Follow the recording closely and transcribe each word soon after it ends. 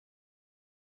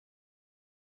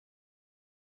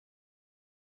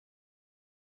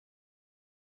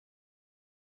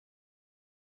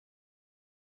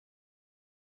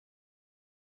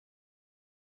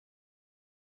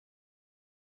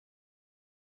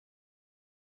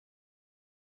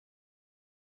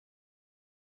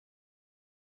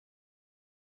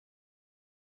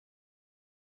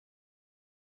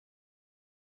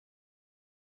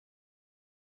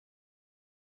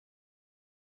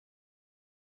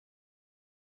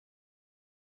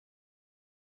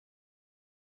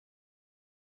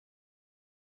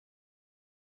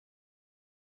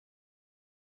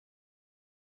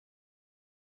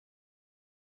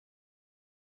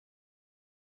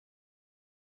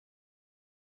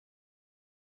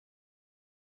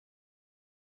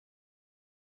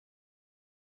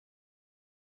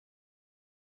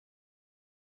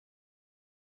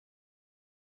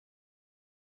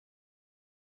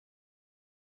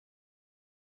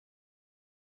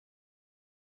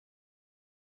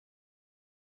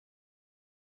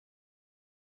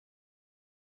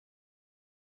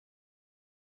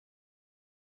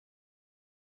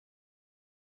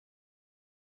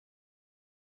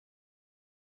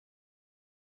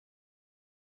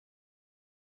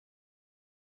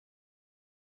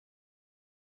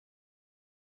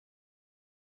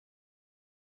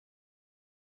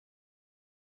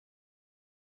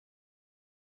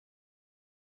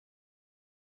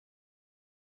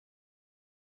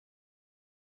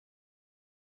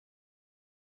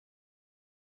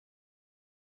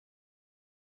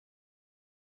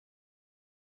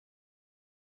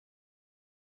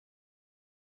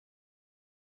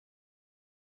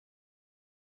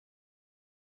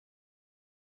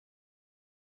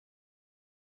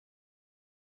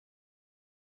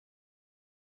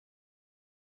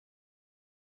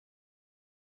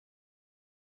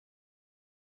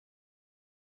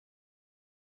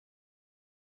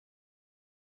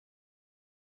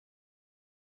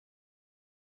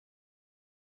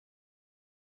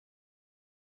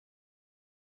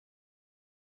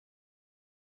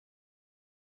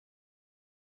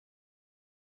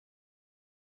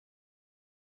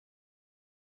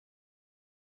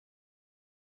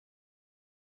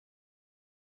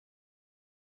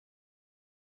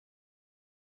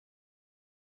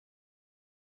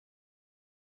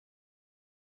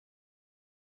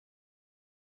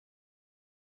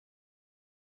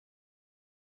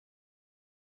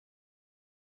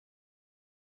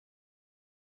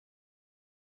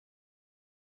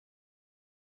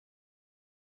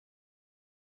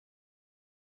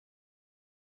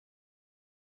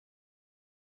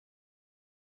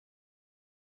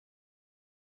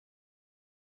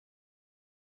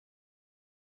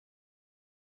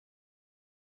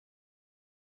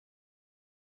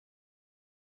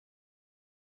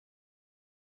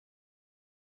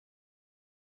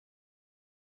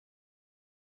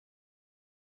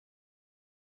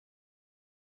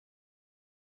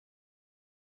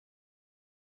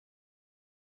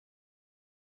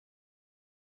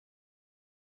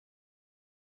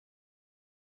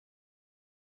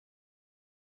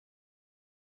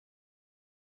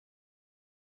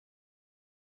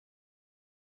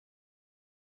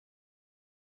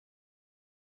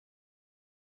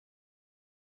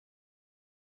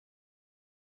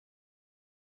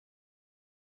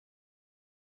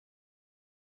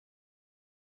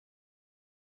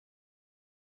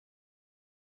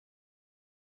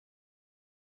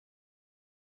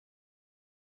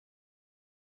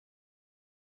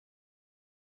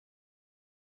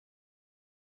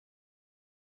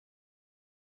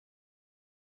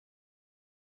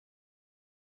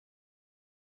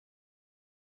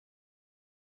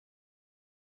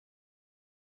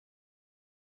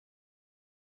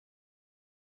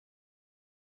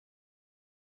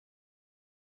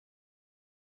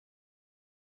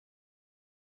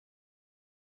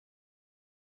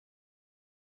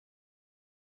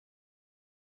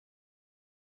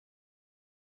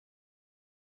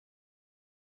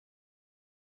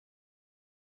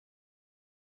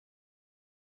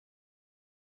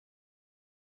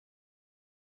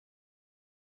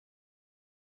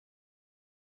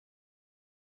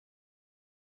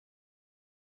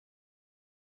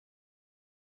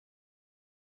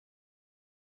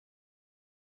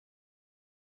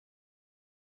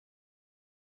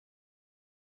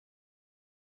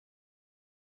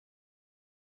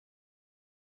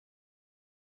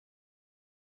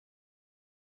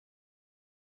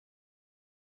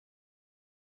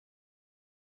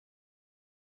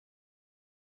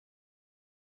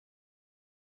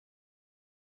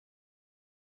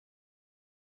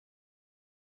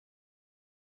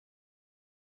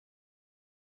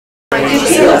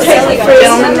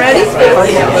All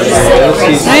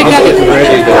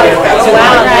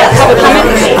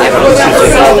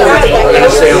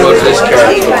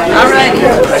right.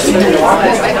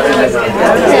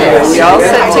 Okay, we all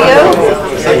set to go?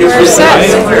 We're set.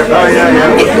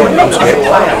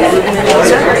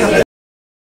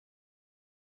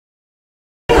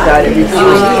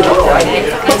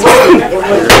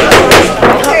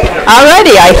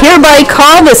 Alrighty, I hereby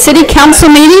call the City Council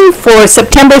meeting for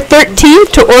September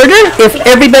 13th to order. If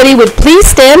everybody would please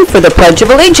stand for the Pledge of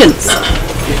Allegiance.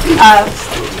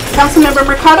 Councilmember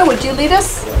Mercado, would you lead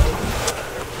us?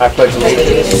 I pledge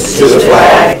allegiance to the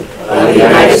flag of the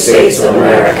United States of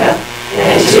America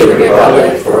and to the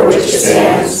republic for which it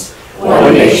stands,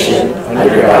 one nation,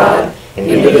 under God,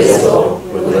 indivisible,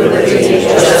 with liberty and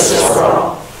justice for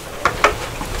all.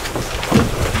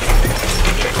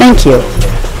 Thank you.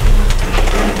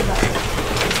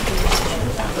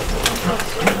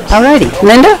 Alrighty,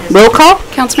 Linda, roll call.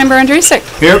 Councilmember Andrusik.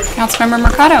 Here. Councilmember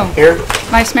Mercado. Here.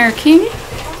 Vice Mayor King.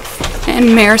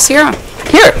 And Mayor Sierra.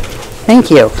 Here. Thank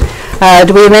you.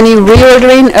 Do we have any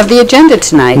reordering of the agenda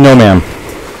tonight? No, ma'am.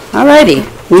 Alrighty.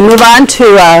 We move on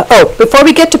to, before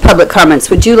we get to public comments,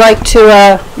 would you like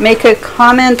to make a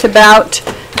comment about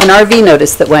an RV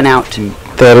notice that went out?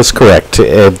 That is correct.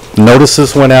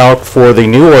 Notices went out for the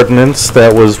new ordinance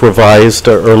that was revised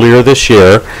earlier this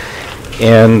year,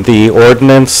 and the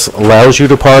ordinance allows you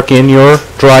to park in your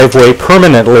driveway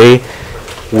permanently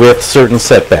with certain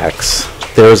setbacks.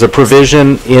 There's a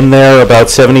provision in there about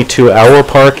 72-hour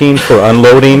parking for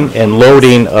unloading and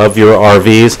loading of your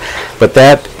RVs, but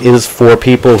that is for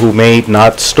people who may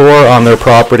not store on their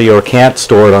property or can't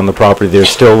store it on the property. They're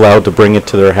still allowed to bring it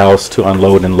to their house to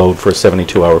unload and load for a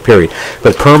 72-hour period.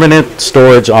 But permanent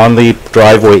storage on the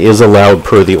driveway is allowed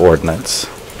per the ordinance.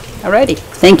 Alrighty.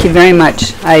 Thank you very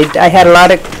much. I had a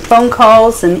lot of phone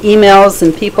calls and emails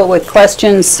and people with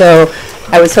questions, so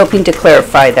I was hoping to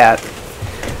clarify that.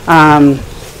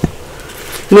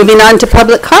 Moving on to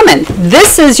public comment.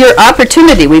 This is your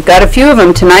opportunity. We've got a few of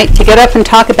them tonight to get up and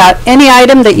talk about any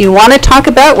item that you want to talk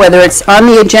about, whether it's on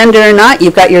the agenda or not.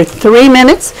 You've got your 3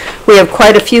 minutes. We have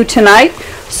quite a few tonight.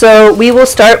 So we will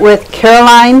start with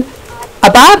Caroline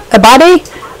Abate?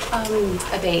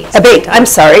 Abate, I'm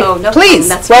sorry. Oh, no Please,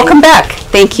 problem. welcome back.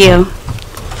 Thank you.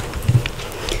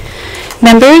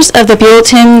 Members of the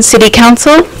Buellton City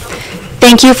Council,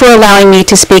 thank you for allowing me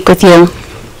to speak with you.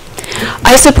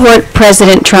 I support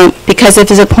President Trump because of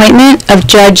his appointment of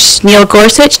Judge Neil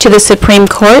Gorsuch to the Supreme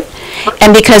Court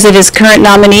and because of his current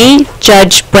nominee,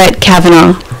 Judge Brett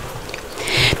Kavanaugh.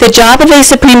 The job of a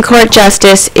Supreme Court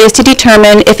justice is to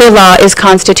determine if a law is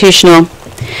constitutional.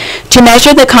 To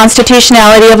measure the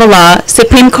constitutionality of a law,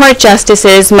 Supreme Court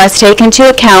justices must take into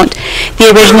account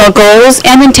the original goals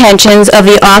and intentions of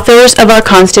the authors of our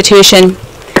Constitution.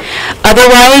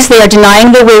 Otherwise, they are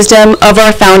denying the wisdom of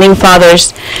our founding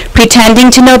fathers,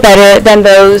 pretending to know better than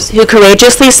those who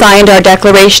courageously signed our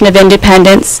Declaration of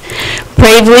Independence,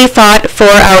 bravely fought for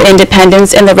our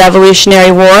independence in the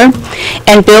Revolutionary War,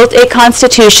 and built a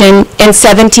Constitution in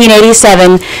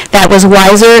 1787 that was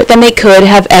wiser than they could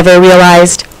have ever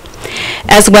realized.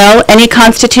 As well, any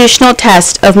constitutional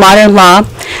test of modern law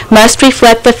must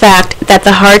reflect the fact that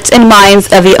the hearts and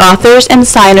minds of the authors and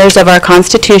signers of our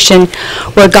Constitution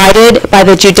were guided by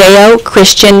the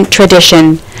Judeo-Christian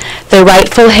tradition, the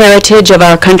rightful heritage of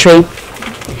our country.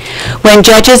 When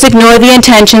judges ignore the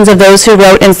intentions of those who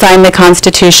wrote and signed the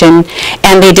Constitution,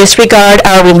 and they disregard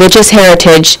our religious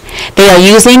heritage, they are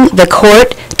using the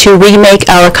court to remake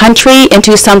our country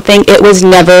into something it was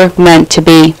never meant to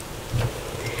be.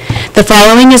 The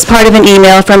following is part of an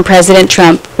email from President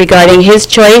Trump regarding his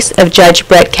choice of Judge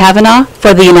Brett Kavanaugh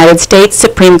for the United States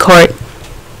Supreme Court.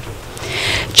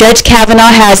 Judge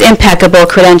Kavanaugh has impeccable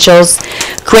credentials,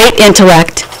 great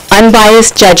intellect,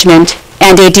 unbiased judgment,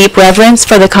 and a deep reverence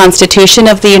for the Constitution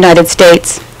of the United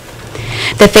States.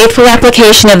 The faithful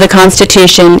application of the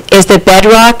Constitution is the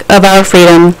bedrock of our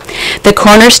freedom, the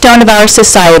cornerstone of our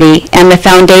society, and the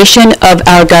foundation of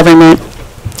our government.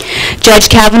 Judge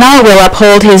Kavanaugh will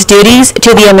uphold his duties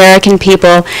to the American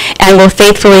people and will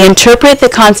faithfully interpret the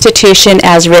Constitution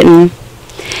as written.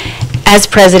 As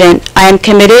President, I am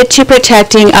committed to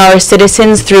protecting our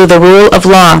citizens through the rule of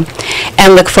law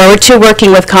and look forward to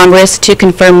working with Congress to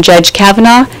confirm Judge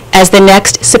Kavanaugh as the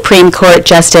next Supreme Court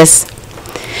Justice.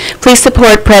 Please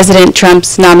support President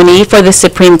Trump's nominee for the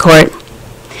Supreme Court.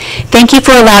 Thank you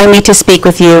for allowing me to speak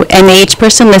with you, and may each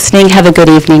person listening have a good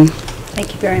evening.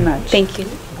 Thank you very much. Thank you.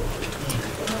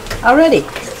 Alrighty.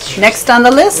 Next on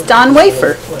the list, Don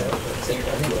Wafer.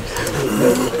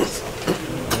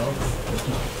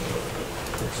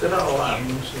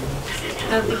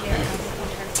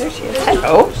 There she is.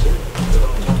 Hello.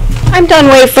 I'm Dawn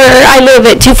Wafer. I live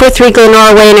at 243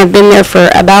 Glenora Way, and I've been there for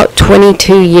about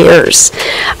 22 years.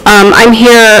 I'm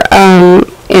here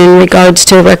in regards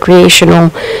to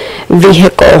recreational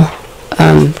vehicle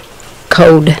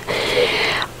code.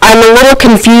 I'm a little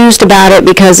confused about it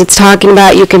because it's talking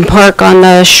about you can park on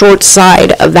the short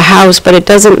side of the house, but it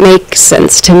doesn't make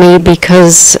sense to me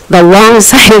because the long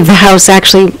side of the house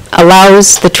actually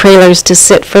allows the trailers to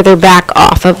sit further back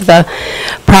off of the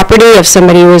property if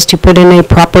somebody was to put in a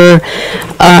proper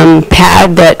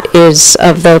pad that is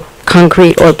of the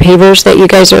concrete or pavers that you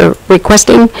guys are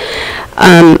requesting.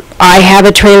 I have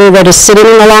a trailer that is sitting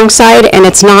on the long side and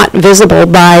it's not visible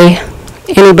by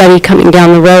anybody coming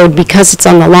down the road because it's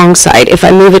on the long side. If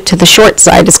I move it to the short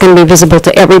side, it's going to be visible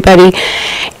to everybody.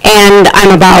 And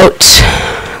I'm about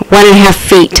 1.5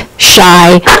 feet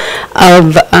shy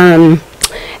of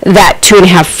that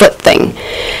 2.5 foot thing.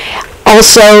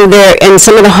 Also, there in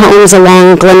some of the homes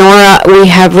along Glenora, we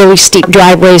have really steep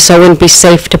driveways, so it wouldn't be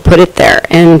safe to put it there.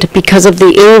 And because of the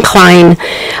incline,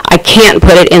 I can't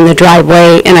put it in the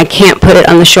driveway, and I can't put it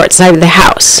on the short side of the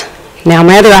house. Now,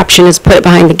 my other option is put it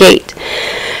behind the gate.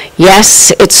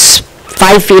 Yes, it's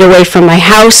 5 feet away from my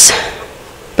house,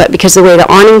 but because of the way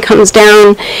the awning comes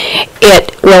down,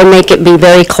 it will make it be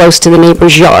very close to the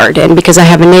neighbor's yard. And because I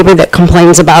have a neighbor that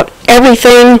complains about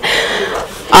everything,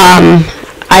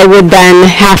 I would then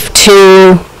have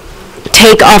to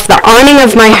take off the awning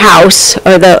of my house,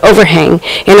 or the overhang,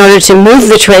 in order to move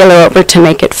the trailer over to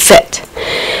make it fit.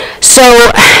 So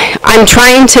I'm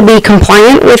trying to be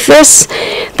compliant with this.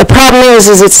 The problem is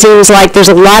it seems like there's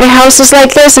a lot of houses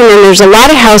like this, and then there's a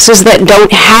lot of houses that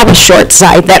don't have a short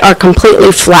side, that are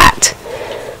completely flat.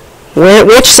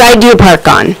 Which side do you park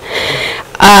on?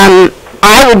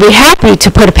 I would be happy to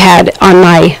put a pad on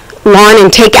my lawn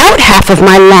and take out half of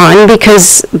my lawn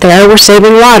because there we're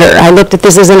saving water. I looked at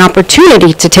this as an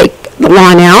opportunity to take the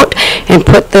lawn out and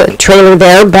put the trailer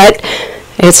there, but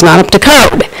it's not up to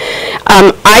code.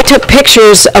 I took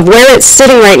pictures of where it's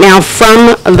sitting right now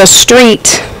from the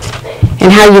street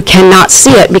and how you cannot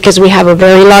see it because we have a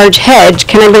very large hedge.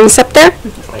 Can I bring this up there?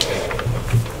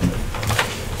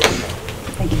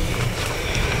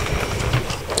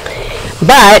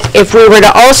 But if we were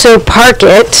to also park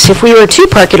it, if we were to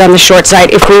park it on the short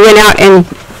side, if we went out and,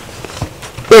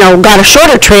 got a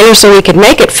shorter trailer so we could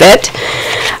make it fit,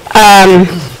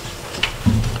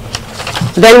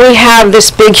 then we have this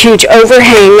big, huge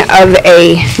overhang of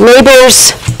a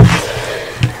neighbor's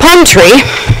palm tree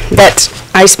that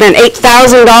I spent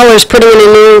 $8,000 putting in a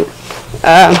new,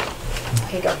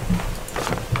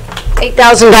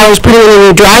 $8,000 putting in a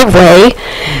new driveway,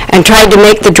 and tried to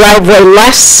make the driveway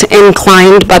less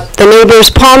inclined, but the neighbor's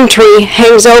palm tree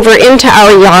hangs over into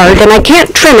our yard, and I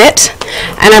can't trim it,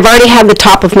 and I've already had the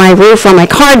top of my roof on my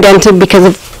car dented because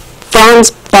of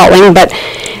fronds falling, but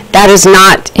that is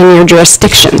not in your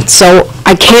jurisdiction, so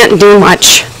I can't do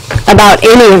much about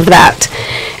any of that.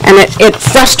 And it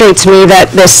frustrates me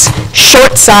that this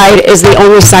short side is the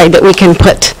only side that we can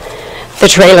put the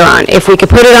trailer on. If we could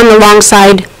put it on the long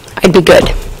side, I'd be good.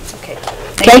 Okay.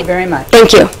 Thank you very much.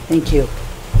 Thank you. Thank you.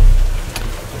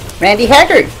 Randy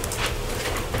Haggard.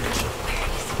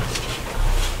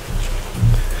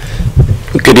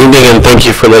 Good evening, and thank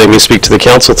you for letting me speak to the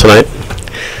council tonight.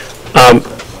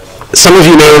 Some of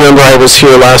you may remember I was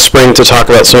here last spring to talk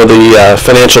about some of the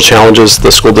financial challenges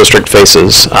the school district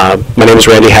faces. My name is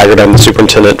Randy Haggard. I'm the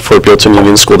superintendent for Buellton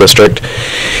Union School District.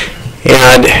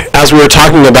 And as we were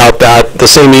talking about that, the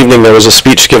same evening there was a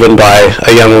speech given by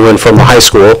a young woman from the high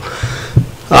school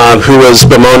who was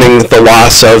bemoaning the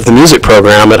loss of the music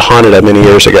program at Honda many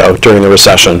years ago during the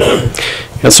recession.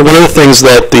 And so one of the things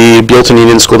that the Buellton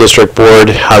Union School District Board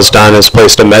has done is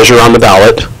placed a measure on the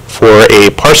ballot for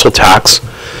a parcel tax,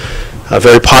 a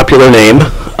very popular name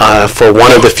for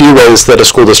one of the few ways that a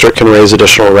school district can raise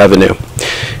additional revenue.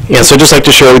 And so I'd just like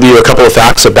to share with you a couple of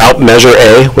facts about Measure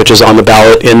A, which is on the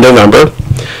ballot in November.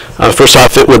 First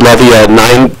off, it would levy a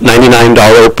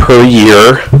 $99 per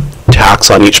year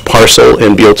tax on each parcel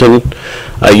in Buellton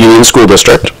Union School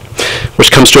District,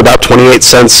 which comes to about 28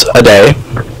 cents a day.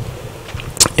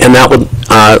 And that would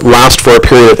last for a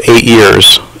period of 8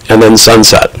 years and then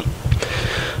sunset.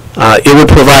 It would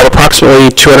provide approximately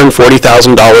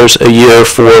 $240,000 a year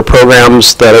for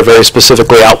programs that are very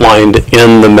specifically outlined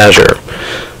in the measure.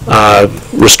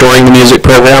 Restoring the music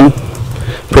program,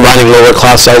 providing lower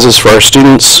class sizes for our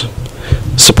students,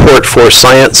 support for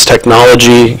science,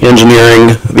 technology,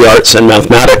 engineering, the arts, and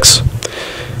mathematics,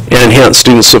 and enhanced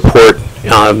student support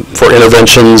for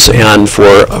interventions and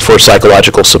for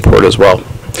psychological support as well.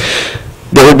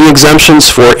 There would be exemptions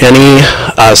for any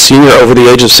senior over the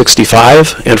age of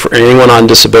 65 and for anyone on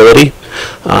disability.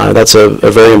 That's a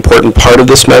very important part of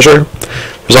this measure.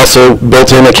 There's also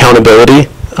built-in accountability.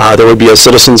 There would be a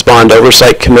Citizens Bond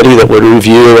Oversight Committee that would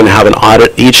review and have an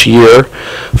audit each year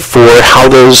for how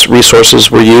those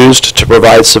resources were used to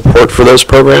provide support for those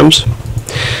programs.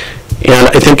 And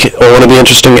I think one of the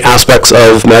interesting aspects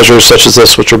of measures such as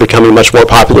this, which are becoming much more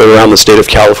popular around the state of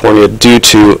California due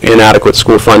to inadequate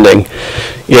school funding,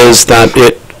 is that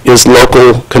it is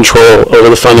local control over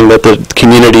the funding that the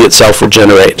community itself will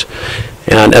generate.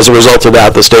 And as a result of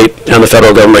that, the state and the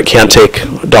federal government can't take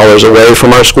dollars away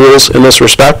from our schools in this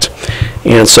respect.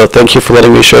 And so thank you for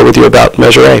letting me share with you about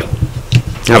Measure A.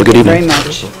 Have a good evening. Very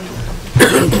much.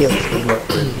 Thank you.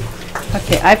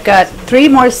 Okay, I've got 3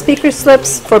 more speaker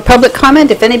slips for public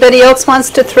comment. If anybody else wants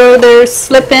to throw their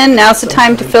slip in, now's the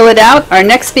time to fill it out. Our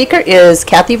next speaker is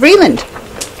Kathy Vreeland.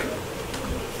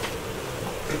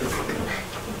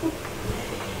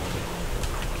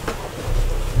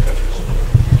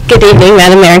 Good evening,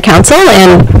 Madam Mayor and Council,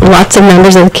 and lots of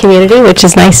members of the community, which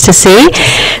is nice to see.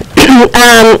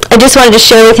 I just wanted to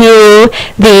share with you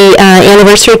the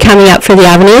anniversary coming up for the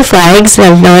Avenue Flags.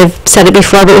 I know I've said it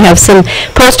before, but we have some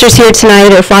posters here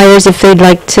tonight or flyers if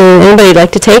anybody would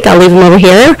like to take. I'll leave them over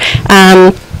here.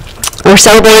 We're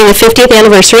celebrating the 50th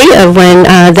anniversary of when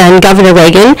then Governor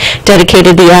Reagan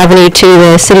dedicated the avenue to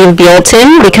the city of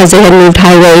Buellton because they had moved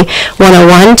Highway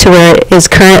 101 to where it is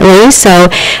currently. So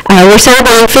we're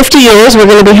celebrating 50 years. We're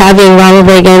going to be having Ronald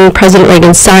Reagan, President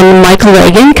Reagan's son, Michael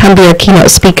Reagan, come be our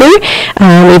keynote speaker.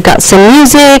 We've got some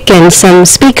music and some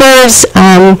speakers.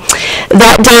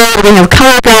 That day we're going to have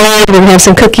color guide. We're going to have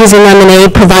some cookies and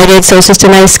lemonade provided. So it's just a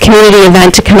nice community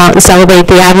event to come out and celebrate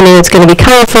the avenue. It's going to be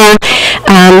colorful.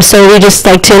 So we just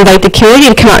like to invite the community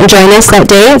to come out and join us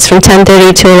that day. It's from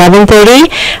 10:30 to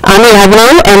 11:30 on the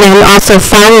Avenue. And then also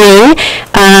following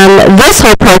this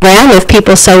whole program, if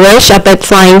people so wish, up at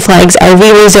Flying Flags RV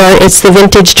Resort, it's the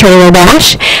Vintage Trailer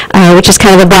Bash, which is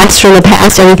kind of a blast from the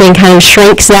past. Everything kind of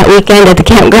shrinks that weekend at the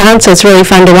campground, so it's really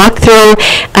fun to walk through.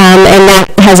 And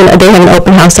that they have an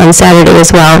open house on Saturday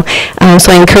as well.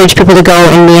 So I encourage people to go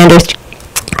and meander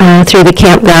through the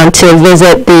campground to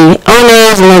visit the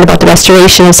owners and learn about the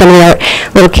restoration of some of their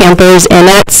little campers. And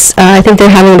that's, I think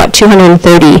they're having about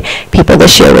 230 people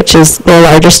this year, which is their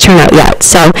largest turnout yet.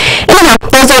 So anyhow,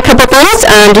 those are a couple things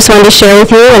just wanted to share with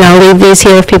you, and I'll leave these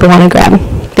here if people want to grab.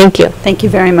 Thank you. Thank you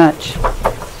very much.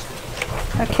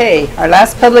 Okay, our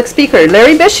last public speaker,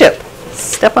 Larry Bishop.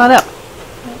 Step on up.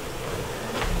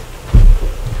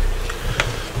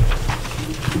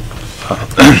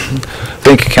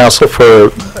 Thank you, Council,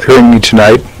 for hearing me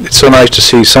tonight. It's so nice to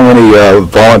see so many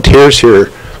volunteers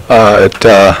here. It's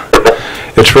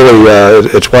really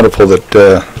it's wonderful that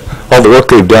all the work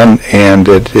they've done, and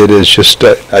it is just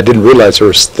I didn't realize there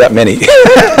was that many.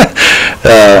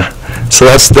 So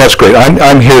that's great.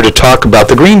 I'm here to talk about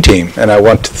the Green Team, and I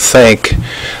want to thank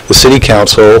the City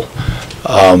Council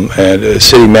and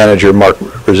City Manager Mark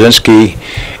Brzezinski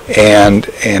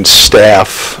and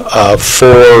staff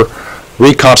for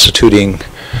reconstituting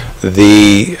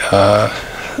the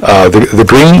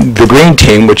Green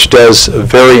Team, which does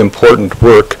very important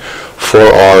work for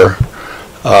our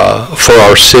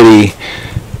city,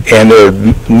 and there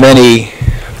are many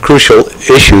crucial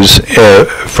issues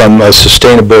from a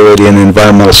sustainability and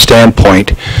environmental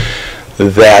standpoint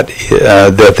that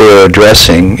they are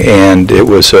addressing, and it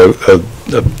was a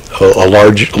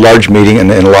large meeting,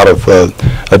 and a lot of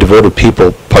devoted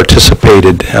people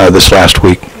participated this last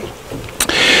week.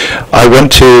 I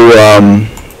went to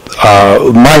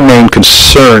my main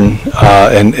concern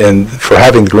and for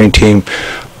having the Green Team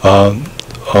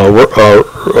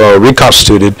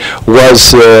reconstituted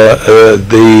was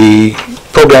the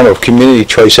program of community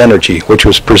choice energy, which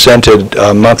was presented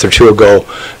a month or two ago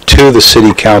to the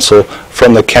City Council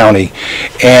from the county.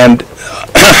 And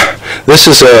this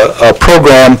is a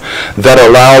program that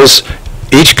allows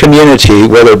each community,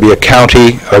 whether it be a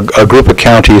county, a group of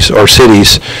counties or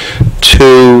cities,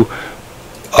 to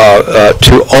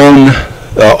own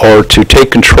or to take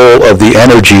control of the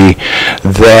energy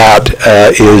that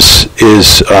is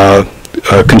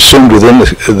consumed within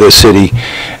the city,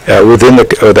 within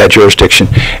that jurisdiction,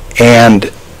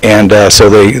 and so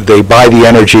they buy the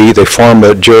energy. They form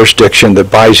a jurisdiction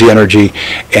that buys the energy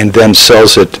and then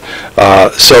sells it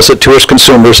to its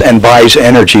consumers and buys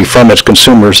energy from its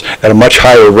consumers at a much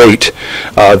higher rate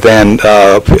than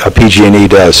PG&E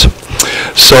does.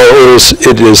 So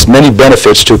it is many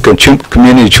benefits to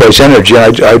community choice energy.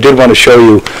 I did want to show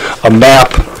you a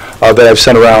map that I've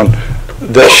sent around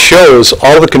that shows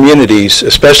all the communities,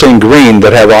 especially in green,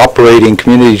 that have operating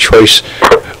community choice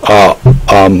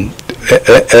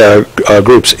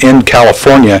groups in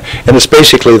California, and it's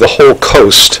basically the whole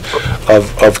coast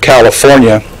of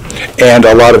California and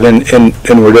a lot of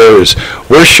inward areas.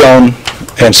 We're shown,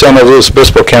 and San Luis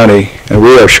Obispo County, and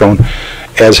we are shown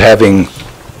as having,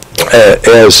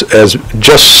 as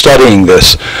just studying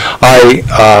this. I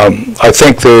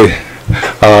thank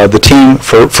the team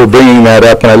for bringing that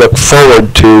up, and I look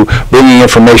forward to bringing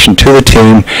information to the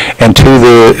team and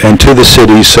to the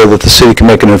city so that the city can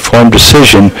make an informed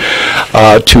decision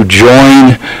to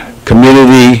join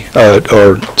Community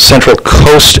or Central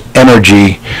Coast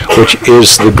Energy, which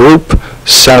is the group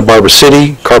Santa Barbara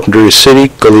City, Carpinteria City,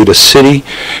 Goleta City,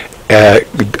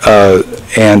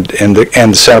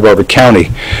 and Santa Barbara County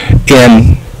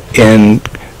in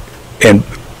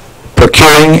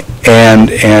procuring and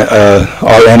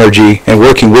our energy and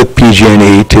working with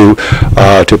PG&E to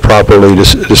properly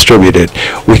distribute it.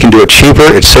 We can do it cheaper.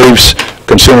 It saves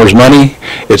consumers money.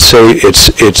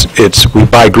 We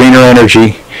buy greener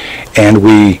energy, and it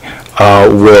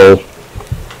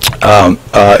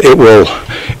will,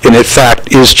 and in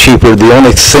fact, is cheaper. The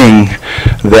only thing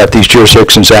that these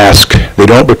jurisdictions ask, they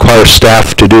don't require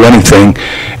staff to do anything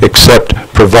except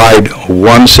provide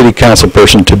one city council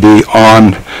person to be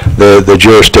on the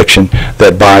jurisdiction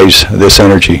that buys this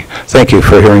energy. Thank you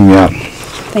for hearing me out.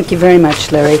 Thank you very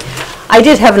much, Larry. I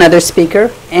did have another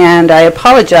speaker, and I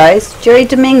apologize. Jerry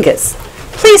Dominguez,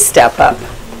 please step up.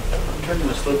 I'm turning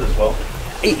the slip as well.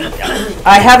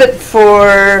 I have it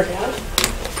for,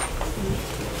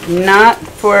 not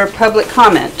for public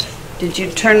comment. Did you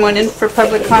turn one in for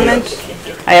public comment?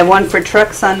 I have one for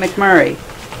trucks on McMurray.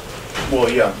 Well,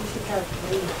 yeah.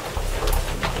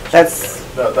 It's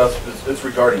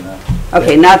regarding that.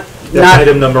 Okay, not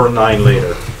item number 9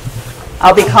 later.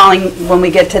 I'll be calling when we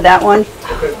get to that one.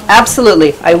 Okay.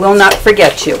 Absolutely, I will not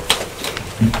forget you.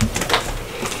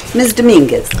 Ms.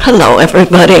 Dominguez. Hello,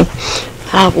 everybody.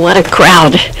 What a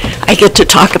crowd. I get to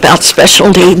talk about special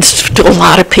needs to a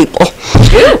lot of people.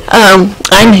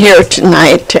 I'm here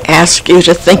tonight to ask you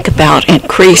to think about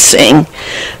increasing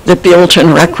the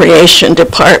Buellton Recreation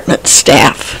Department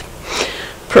staff.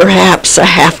 Perhaps a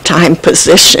half-time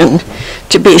position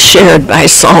to be shared by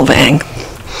Solvang.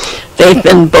 They've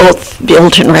been both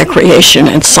Buellton Recreation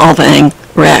and Solvang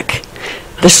Rec.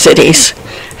 The cities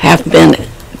have been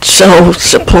so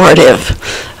supportive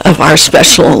of our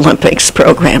Special Olympics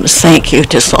programs. Thank you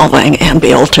to Solvang and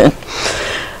Buellton.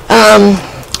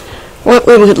 What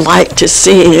we would like to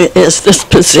see is this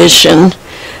position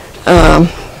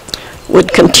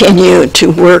would continue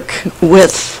to work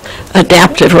with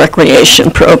adaptive recreation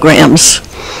programs,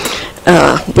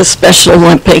 the Special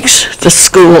Olympics, the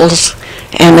schools,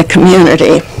 and the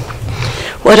community.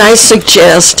 What I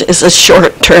suggest is a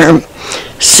short-term,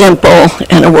 simple,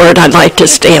 and a word I'd like to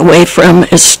stay away from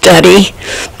is study,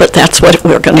 but that's what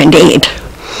we're going to need.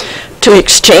 To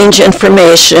exchange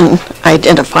information,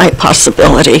 identify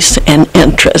possibilities and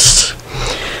interests.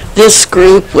 This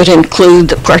group would include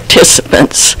the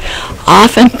participants.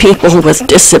 Often people with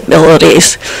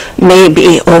disabilities may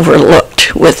be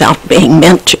overlooked without being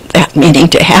meaning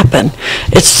to happen.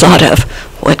 It's sort of,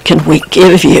 what can we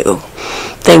give you?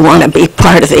 They want to be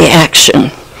part of the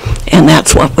action, and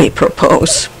that's what we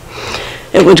propose.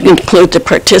 It would include the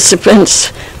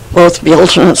participants, both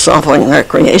Buellton and Solvang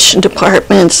Recreation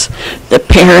Departments, the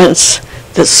parents,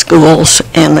 the schools,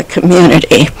 and the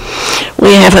community.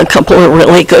 We have a couple of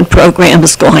really good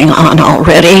programs going on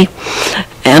already,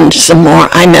 and some more.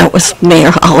 I met with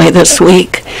Mayor Holly this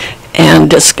week and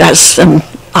discussed some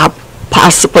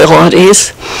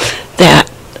possibilities that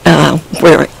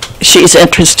she's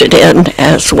interested in,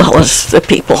 as well as the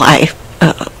people I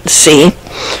see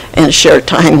and share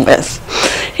time with.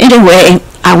 Anyway,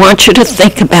 I want you to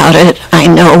think about it. I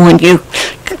know when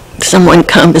someone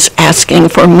comes asking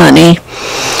for money,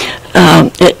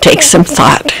 it takes some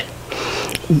thought.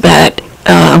 But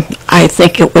I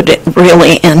think it would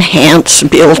really enhance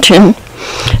Buellton,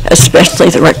 especially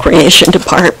the Recreation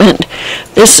Department.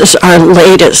 This is our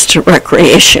latest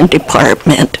Recreation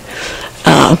Department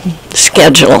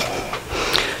schedule.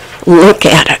 Look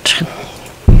at it.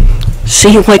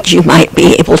 See what you might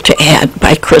be able to add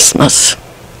by Christmas.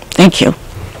 Thank you.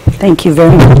 Thank you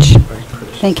very much.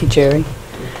 Thank you, Jerry.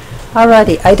 All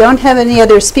righty, I don't have any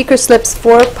other speaker slips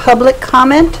for public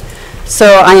comment, so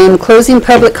I am closing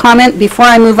public comment. Before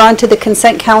I move on to the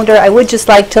consent calendar, I would just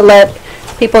like to let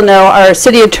people know our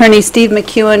city attorney, Steve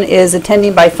McEwen, is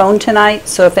attending by phone tonight,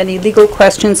 so if any legal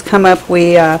questions come up,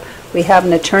 we have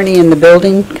an attorney in the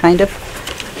building, kind of.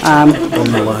 On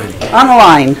the line. On the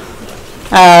line.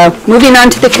 Moving on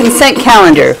to the consent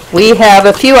calendar, we have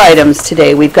a few items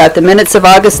today. We've got the minutes of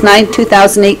August 9,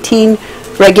 2018,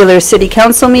 regular city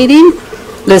council meeting.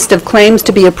 List of claims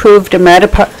to be approved and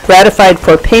ratified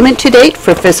for payment to date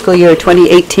for fiscal year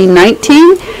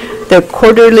 2018-19. The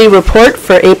quarterly report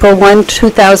for April 1,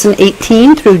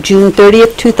 2018 through June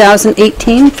 30th,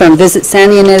 2018 from Visit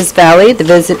San Ynez Valley, the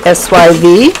Visit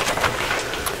SYV.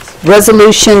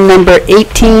 Resolution number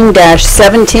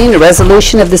 18-17, a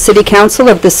resolution of the City Council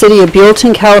of the City of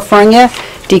Buellton, California,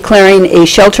 declaring a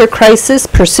shelter crisis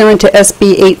pursuant to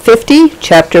SB 850,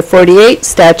 Chapter 48,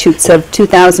 Statutes of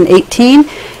 2018,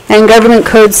 and Government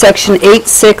Code Section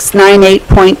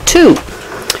 8698.2.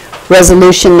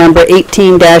 Resolution number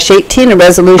 18-18, a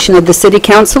resolution of the City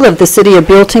Council of the City of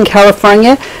Buellton,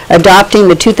 California, adopting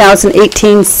the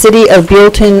 2018 City of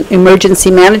Buellton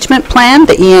Emergency Management Plan,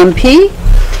 the EMP,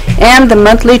 and the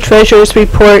monthly Treasurer's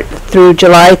Report through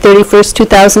July 31st,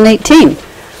 2018.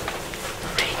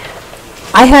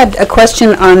 I had a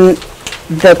question on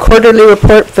the quarterly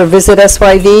report for Visit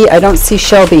SYV. I don't see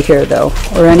Shelby here, though,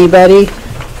 or anybody.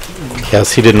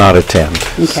 Yes, he did not attend.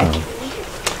 Okay.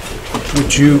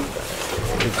 Would you,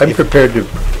 I'm prepared to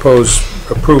propose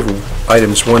approval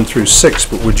items 1 through 6,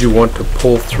 but would you want to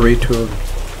pull 3 till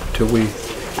we?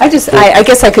 I guess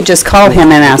I could just call him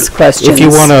and ask questions. If you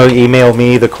want to email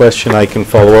me the question, I can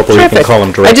follow up, or you can call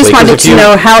him directly. I just wanted to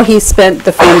know how he spent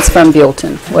the funds from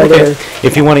Buellton. Okay.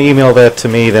 If you want to email that to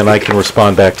me, then I can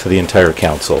respond back to the entire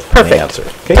council with the answer.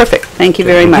 Okay? Perfect. Thank you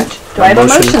very much. Do I have a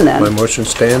motion then? My motion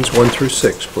stands 1 through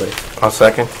 6, please. I'll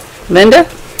second. Linda?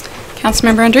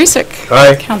 Councilmember Andrusik.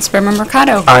 Aye. Councilmember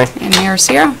Mercado. Aye. And Mayor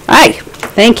Sierra. Aye.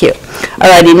 Thank you. All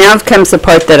righty, now comes the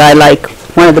part that I like,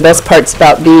 one of the best parts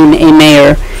about being a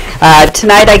mayor.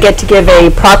 Tonight I get to give a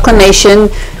proclamation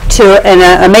to an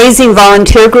amazing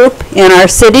volunteer group in our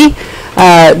city,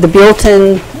 the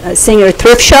Buellton Senior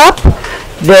Thrift Shop.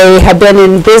 They have been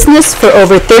in business for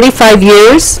over 35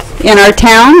 years in our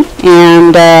town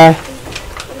and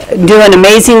do an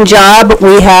amazing job.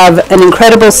 We have an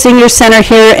incredible senior center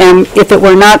here, and if it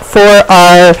were not for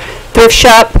our thrift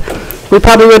shop, we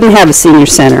probably wouldn't have a senior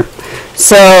center.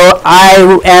 So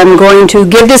I am going to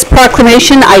give this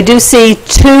proclamation. I do see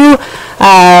 2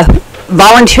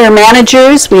 volunteer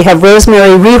managers. We have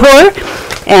Rosemary Rehor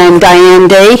and Diane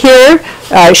Day here.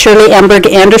 Shirley Amberg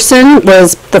Anderson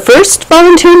was the first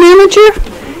volunteer manager,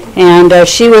 and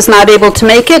she was not able to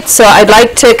make it. So I'd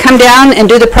like to come down and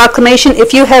do the proclamation.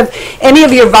 If you have any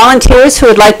of your volunteers who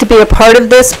would like to be a part of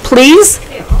this, please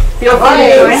feel free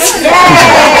to join us.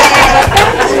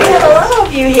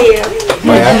 You here.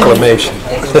 My acclamation.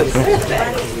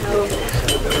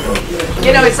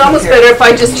 You know, it's almost better if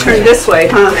I just turn this way,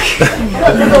 huh?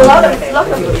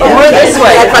 Or this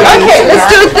way. Okay, let's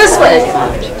do it this way.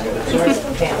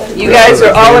 You guys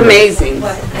are all amazing.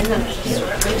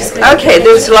 Okay,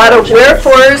 there's a lot of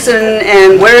wherefores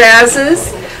and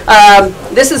whereases.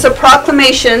 This is a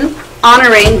proclamation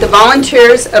honoring the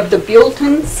volunteers of the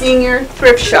Buellton Senior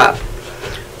Thrift Shop.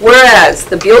 Whereas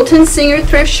the Buellton Senior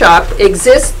Thrift Shop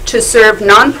exists to serve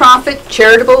nonprofit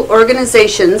charitable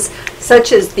organizations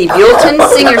such as the Buellton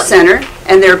Senior Center,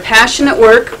 and their passionate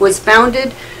work was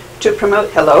founded to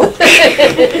promote,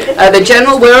 the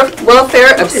general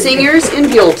welfare of seniors in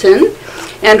Buellton.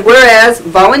 And whereas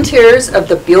volunteers of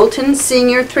the Buellton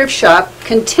Senior Thrift Shop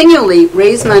continually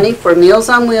raise money for Meals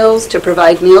on Wheels to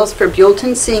provide meals for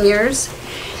Buellton seniors.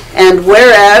 And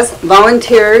whereas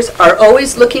volunteers are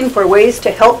always looking for ways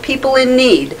to help people in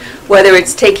need, whether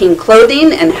it's taking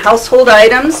clothing and household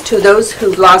items to those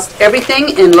who've lost everything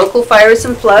in local fires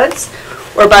and floods,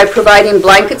 or by providing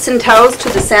blankets and towels to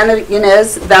the San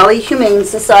Ynez Valley Humane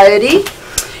Society.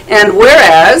 And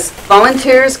whereas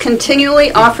volunteers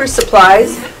continually offer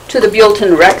supplies to the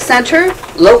Buellton Rec Center,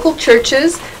 local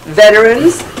churches,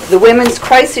 veterans, the Women's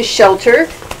Crisis Shelter,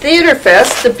 Theater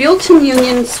Fest, the Buellton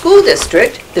Union School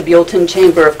District, the Buellton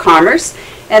Chamber of Commerce,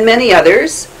 and many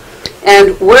others.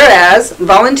 And whereas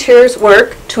volunteers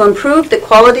work to improve the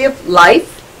quality of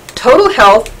life, total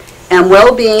health, and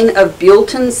well-being of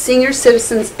Buellton senior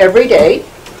citizens every day.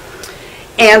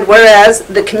 And whereas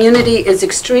the community is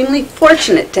extremely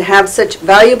fortunate to have such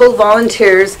valuable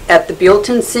volunteers at the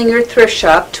Buellton Senior Thrift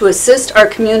Shop to assist our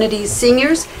community's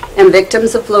seniors and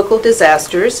victims of local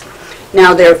disasters.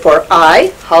 Now therefore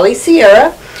I, Holly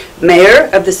Sierra, Mayor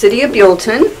of the City of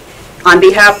Buellton, on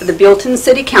behalf of the Buellton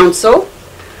City Council,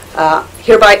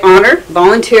 hereby honor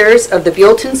volunteers of the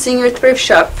Buellton Senior Thrift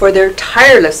Shop for their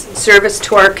tireless service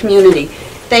to our community.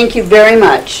 Thank you very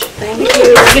much. Thank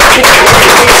you.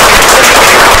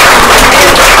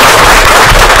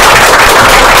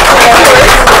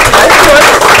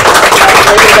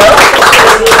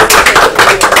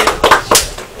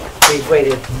 We've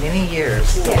waited many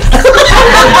years.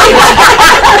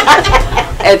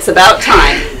 It's about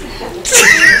time.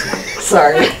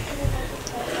 Sorry.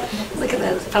 Look at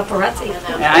those paparazzi.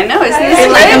 Yeah, I know, isn't this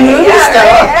It's like a great? movie Yeah.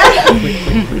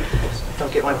 star.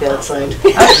 Don't get my bad side.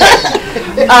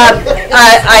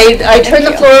 I turn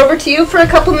the floor over to you for a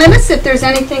couple minutes. If there's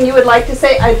anything you would like to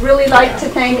say, I'd really like to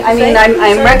thank, I mean,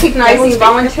 I'm recognizing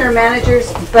volunteer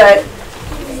managers, but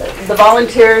the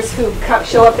volunteers who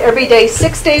show up every day,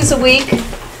 6 days a week,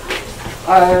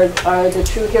 are the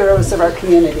true heroes of our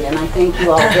community, and I thank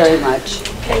you all very much.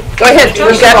 Go ahead.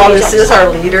 First of all, this is our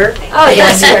leader. Oh,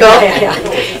 yes, you go.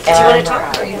 Do you want to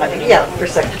talk? Yeah, for a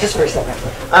second, just for a second.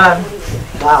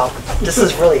 Wow, this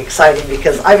is really exciting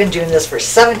because I've been doing this for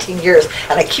 17 years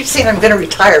and I keep saying I'm going to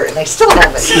retire and I still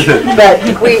haven't. But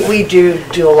we do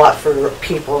a lot for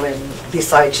people, and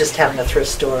besides just having a thrift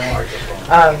store. And,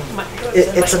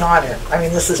 it's an honor. I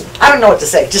mean, this is, I don't know what to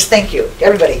say. Just thank you,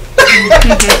 everybody.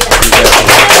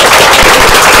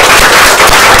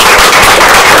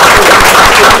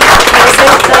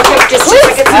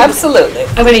 Absolutely.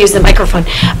 I'm going to use the microphone.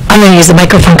 I'm going to use the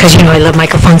microphone because you know I love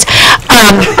microphones.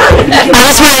 I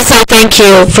just want to say thank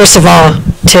you, first of all,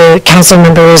 to council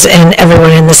members and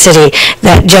everyone in the city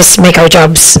that just make our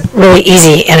jobs really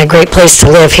easy and a great place to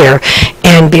live here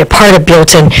and be a part of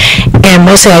Buellton. And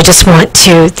mostly I just want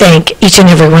to thank each and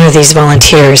every one of these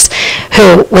volunteers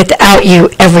who, without you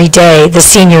every day, the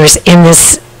seniors in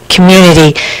this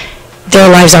community, their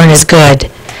lives aren't as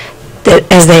good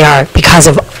as they are because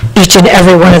of each and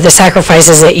every one of the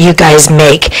sacrifices that you guys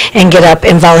make and get up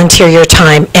and volunteer your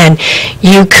time. And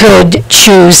you could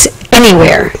choose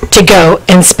anywhere to go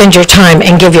and spend your time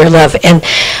and give your love. And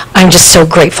I'm just so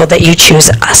grateful that you choose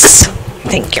us.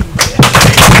 Thank you.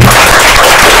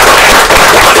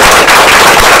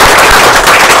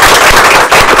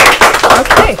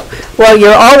 Okay. Well,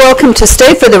 you're all welcome to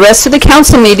stay for the rest of the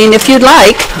council meeting if you'd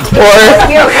like, or...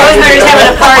 Rosemary's having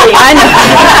a party. I know.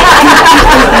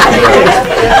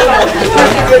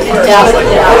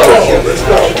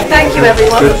 Thank you,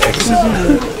 everyone.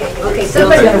 Okay,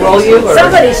 somebody's going to roll you?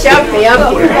 Somebody shout me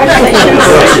up here.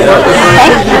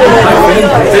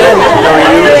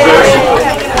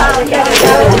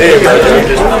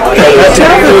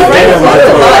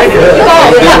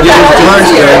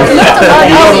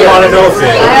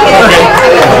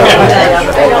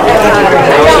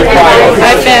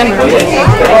 Hi, Finn.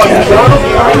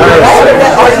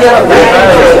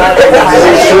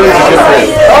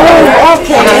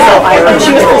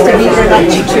 She was supposed to be here, not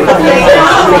you two.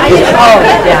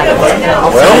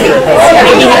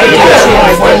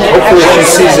 Hopefully she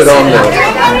sees it on the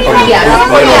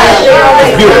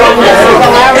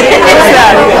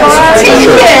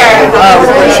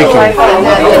she can.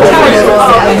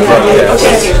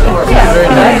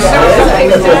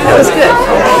 That was good.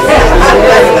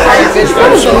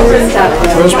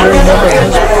 Rosemary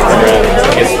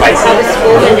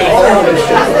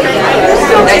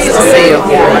Nice to see you.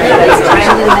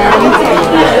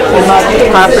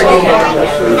 Property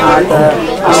on the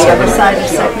other side of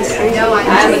Second Street.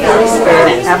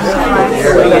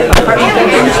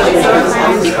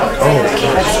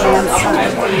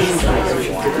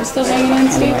 You still hanging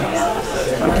in, Steve?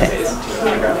 Okay.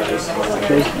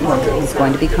 He's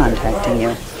going to be contacting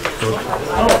you.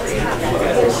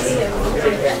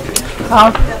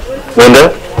 Linda,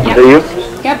 is that you?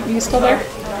 Yep, you still there?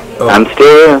 I'm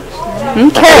still here. I had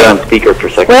it Okay. on speaker for a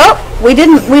second. Well,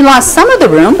 we lost some of the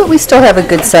room, but we still have a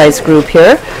good-sized group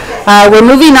here. We're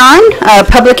moving on.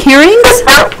 Public hearings.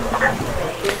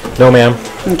 No, ma'am.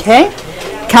 Okay.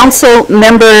 Council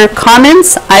member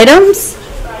comments, items.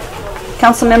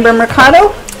 Council member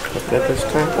Mercado. At this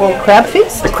time? Well, crab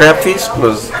feast. The crab feast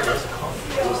was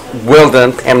well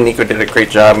done. Pam and Nico did a great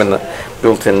job in the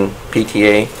Buellton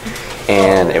PTA,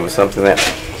 and it was something that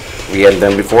we hadn't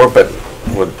done before, but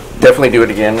would definitely do it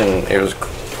again, and it was a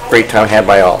great time had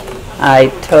by all. I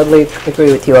totally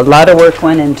agree with you. A lot of work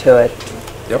went into it.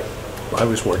 Yep, I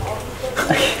was working.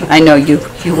 I know you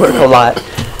work a lot.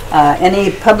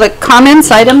 Any public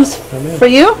comments, items for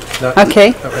you?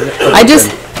 Okay. I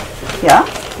just, yeah?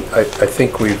 I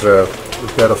think we've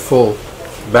got a full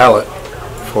ballot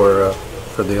for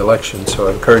the election, so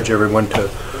I encourage everyone to,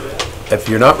 if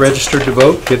you're not registered to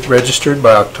vote, get registered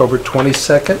by October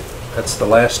 22nd. That's the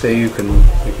last day you can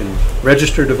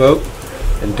register to vote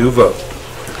and do vote.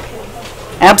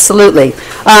 Absolutely.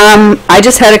 I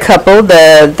just had a couple.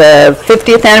 The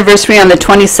 50th anniversary on the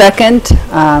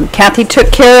 22nd, Kathy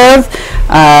took care of.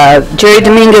 Jerry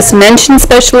Dominguez mentioned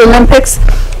Special Olympics.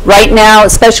 Right now,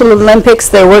 Special Olympics,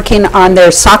 they're working on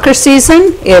their soccer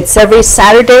season. It's every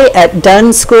Saturday at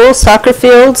Dunn School Soccer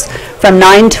Fields from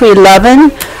 9 to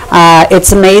 11.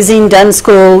 It's amazing. Dunn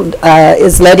School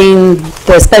is letting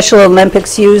the Special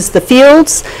Olympics use the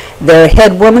fields. Their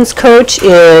head women's coach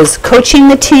is coaching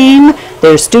the team.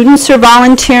 Their students are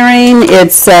volunteering.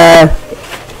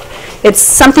 It's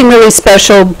something really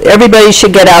special. Everybody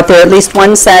should get out there at least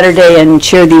one Saturday and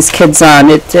cheer these kids on.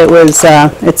 It's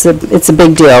a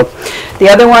big deal. The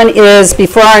other one is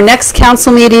before our next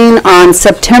council meeting on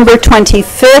September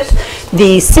 25th.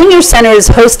 The Senior Center is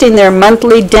hosting their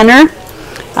monthly dinner.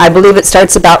 I believe it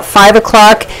starts about 5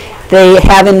 o'clock. They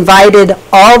have invited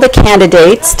all the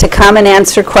candidates to come and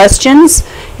answer questions.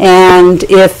 And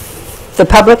if the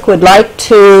public would like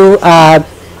to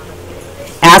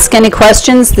ask any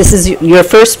questions, this is your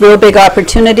first real big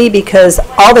opportunity because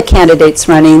all the candidates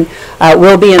running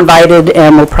will be invited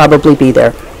and will probably be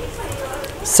there.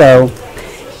 So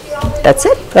that's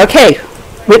it. Okay.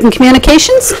 Written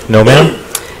communications? No, ma'am.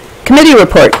 Committee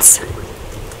reports.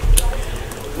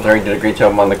 Larry did a great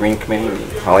job on the Green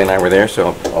Committee. Holly and I were there,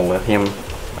 so I'll let him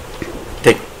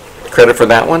take credit for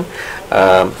that one.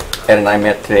 Ed and I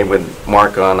met today with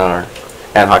Mark on our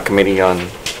ad hoc committee on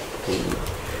the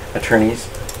attorneys,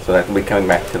 so that will be coming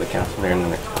back to the council here in the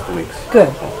next couple of weeks.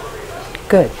 Good.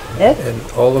 Good. Ed?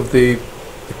 And all of the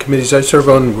committees I serve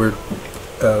on were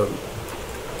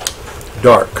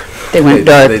dark. They went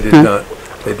dark.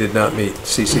 They did not meet.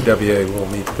 CCWA will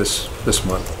meet this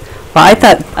month. Well,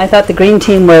 I thought the Green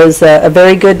Team was a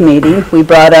very good meeting. We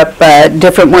brought up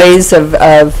different ways of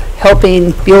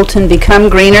helping Buellton become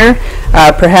greener,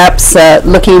 perhaps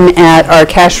looking at our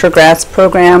Cash for Grass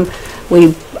program.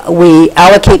 We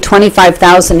allocate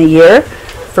 $25,000 a year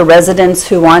for residents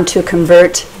who want to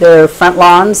convert their front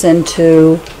lawns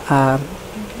into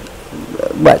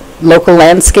local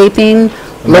landscaping,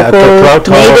 local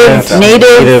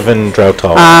native and drought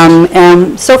tolerant.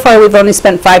 and so far we've only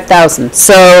spent $5,000.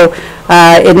 So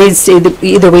it needs to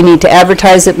either we need to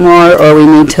advertise it more or we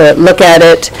need to look at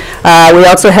it. We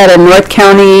also had a North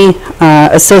County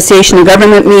Association of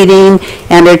Government meeting,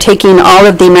 and they're taking all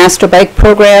of the master bike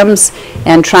programs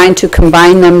and trying to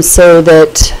combine them so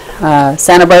that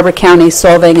Santa Barbara County,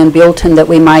 Solvang, and Buellton, that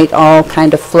we might all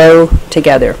kind of flow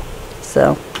together.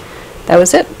 So that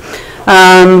was it.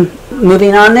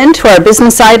 Moving on then to our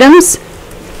business items.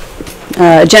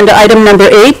 Agenda item number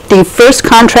 8, the first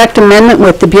contract amendment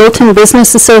with the Buellton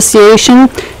Business Association,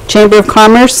 Chamber of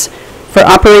Commerce for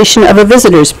operation of a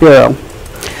visitors bureau.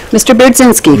 Mr.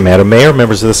 Birdzinski. Madam Mayor,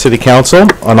 members of the City Council,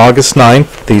 on August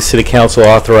 9th, the City Council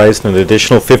authorized an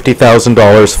additional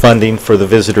 $50,000 funding for the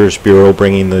Visitors Bureau,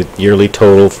 bringing the yearly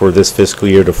total for this fiscal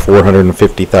year to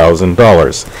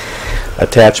 $450,000.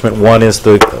 Attachment 1 is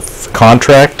the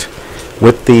contract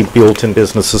with the Buellton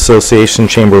Business Association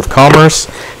Chamber of Commerce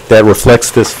that reflects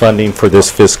this funding for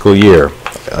this fiscal year.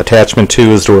 Attachment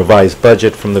 2 is the revised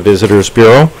budget from the Visitors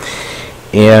Bureau,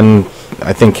 and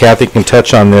I think Kathy can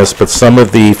touch on this, but some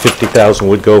of the $50,000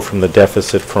 would go from the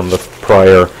deficit from the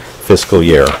prior fiscal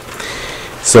year.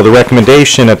 So the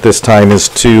recommendation at this time is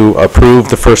to approve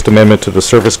the First Amendment to the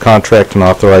service contract and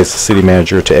authorize the city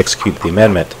manager to execute the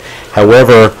amendment.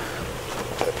 However,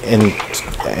 and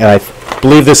I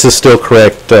believe this is still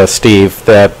correct, Steve,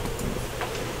 that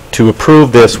to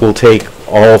approve this will take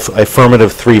all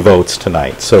affirmative 3 votes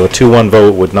tonight. So a 2-1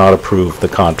 vote would not approve the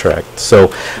contract. So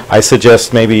I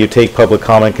suggest maybe you take public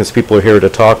comment because people are here to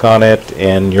talk on it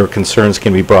and your concerns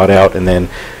can be brought out, and then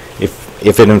if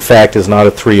it in fact is not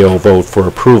a 3-0 vote for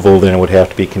approval, then it would have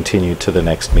to be continued to the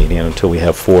next meeting until we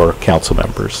have 4 council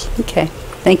members. Okay,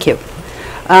 thank you.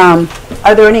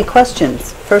 Are there any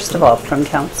questions, first of all, from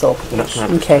council? No.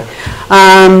 Okay.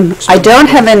 I don't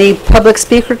have any public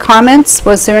speaker comments.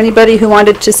 Was there anybody who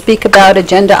wanted to speak about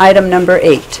agenda item number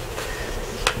 8?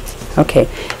 Okay.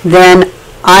 Then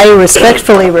I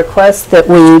respectfully request that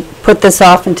we put this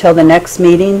off until the next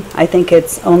meeting. I think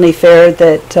it's only fair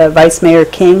that Vice Mayor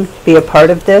King be a part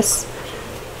of this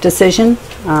decision.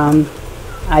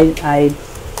 I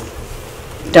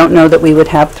don't know that we would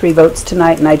have 3 votes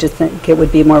tonight, and I just think it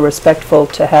would be more respectful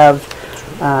to have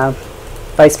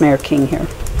Vice Mayor King here.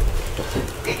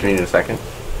 Do you need a second?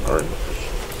 Or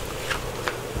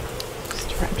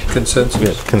Consensus?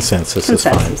 Yeah, consensus is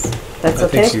fine. That's I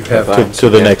okay? think you have To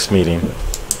the next meeting.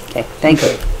 Okay, thank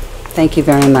you. Thank you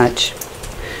very much.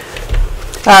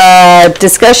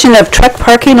 Discussion of truck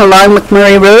parking along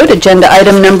McMurray Road, agenda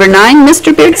item number 9.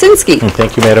 Mr. Bierdzinski.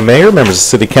 Thank you, Madam Mayor, members of the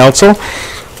City Council.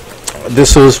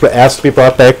 This was asked to be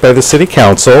brought back by the City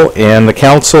Council, and the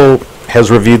Council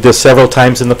has reviewed this several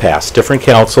times in the past. Different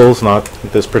councils, not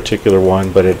this particular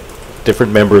one, but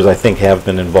different members, I think, have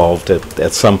been involved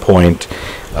at some point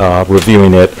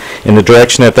reviewing it. And the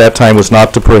direction at that time was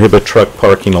not to prohibit truck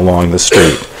parking along the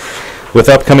street. With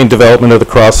upcoming development of the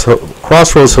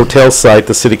Crossroads Hotel site,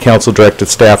 the City Council directed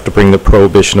staff to bring the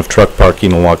prohibition of truck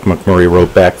parking along McMurray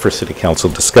Road back for City Council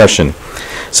discussion.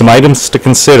 Some items to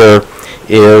consider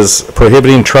is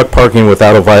prohibiting truck parking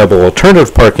without a viable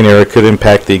alternative parking area could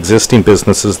impact the existing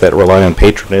businesses that rely on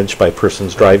patronage by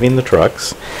persons driving the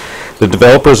trucks. The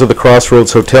developers of the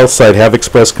Crossroads Hotel site have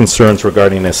expressed concerns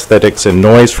regarding aesthetics and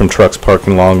noise from trucks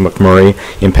parking along McMurray,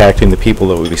 impacting the people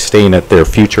that will be staying at their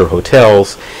future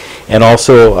hotels. And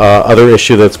also, other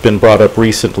issue that's been brought up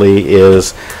recently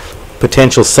is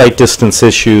potential site distance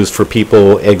issues for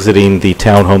people exiting the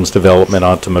townhomes development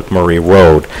onto McMurray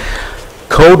Road.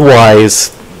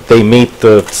 Code-wise, they meet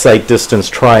the site distance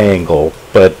triangle,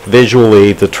 but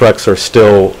visually the trucks are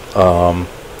still,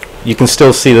 you can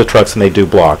still see the trucks and they do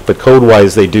block, but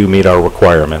code-wise they do meet our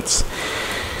requirements.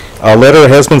 A letter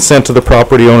has been sent to the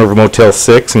property owner of Motel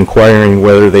 6 inquiring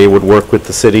whether they would work with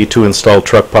the city to install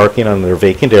truck parking on their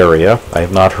vacant area. I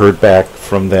have not heard back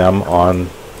from them on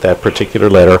that particular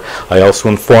letter. I also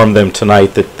informed them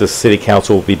tonight that the City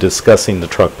Council will be discussing the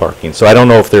truck parking. So I don't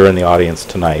know if they're in the audience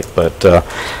tonight, but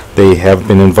they have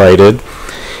been invited.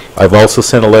 I've also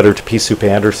sent a letter to P. Soup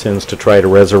Anderson's to try to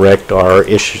resurrect our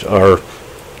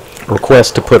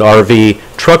request to put RV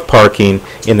truck parking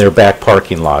in their back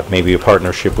parking lot, maybe a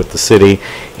partnership with the city,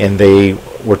 and they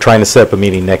were trying to set up a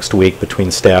meeting next week between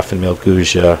staff and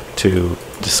Milguja to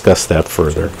discuss that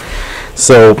further.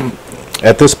 So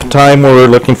at this time, we're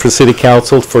looking for City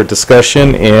Council for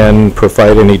discussion and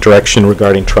provide any direction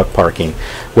regarding truck parking.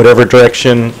 Whatever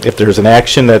direction, if there's an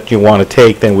action that you want to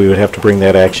take, then we would have to bring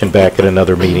that action back at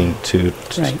another meeting to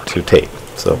take.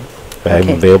 So I'm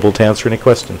available to answer any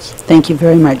questions. Thank you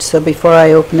very much. So before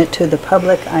I open it to the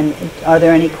public, are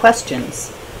there any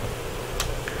questions?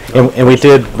 And we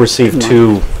did receive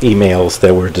 2 emails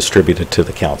that were distributed to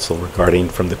the council regarding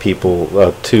from the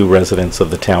people, 2 residents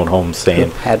of the townhome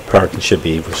saying parking should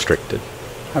be restricted.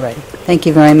 All right. Thank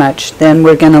you very much. Then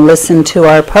we're going to listen to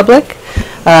our public.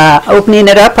 Opening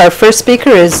it up, our first speaker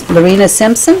is Lorena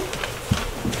Simpson.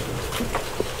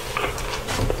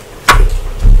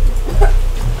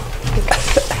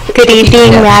 Good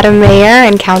evening, Madam Mayor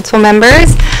and council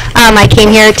members. I came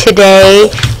here today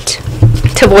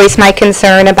to voice my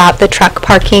concern about the truck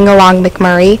parking along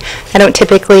McMurray. I don't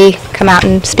typically come out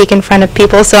and speak in front of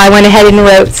people, so I went ahead and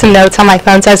wrote some notes on my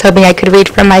phone, so I was hoping I could read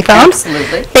from my phone.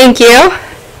 Absolutely. Thank you.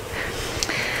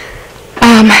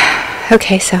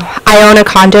 Okay, so I own a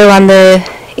condo in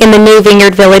the new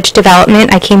Vineyard Village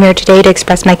development. I came here today to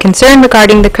express my concern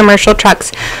regarding the commercial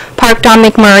trucks parked on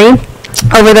McMurray.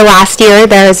 Over the last year,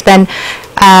 there has been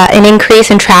an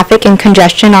increase in traffic and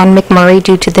congestion on McMurray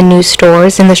due to the new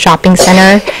stores in the shopping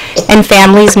center and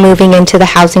families moving into the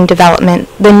housing development.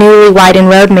 The newly widened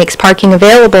road makes parking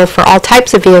available for all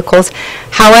types of vehicles.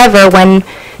 However, when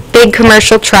big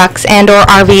commercial trucks and/or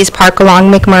RVs park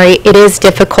along McMurray, it is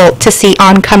difficult to see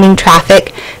oncoming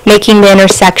traffic, making the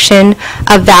intersection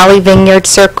of Valley Vineyard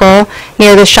Circle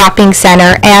near the shopping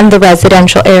center and the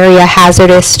residential area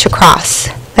hazardous to cross.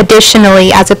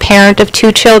 Additionally, as a parent of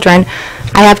 2 children,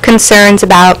 I have concerns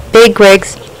about big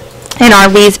rigs and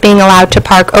RVs being allowed to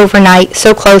park overnight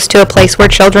so close to a place where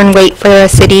children wait for a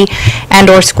city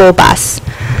and/or school bus.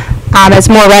 As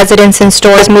more residents and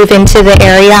stores move into the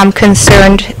area, I'm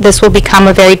concerned this will become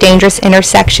a very dangerous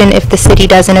intersection if the city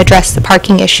doesn't address the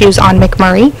parking issues on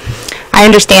McMurray. I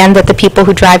understand that the people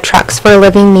who drive trucks for a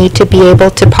living need to be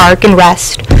able to park and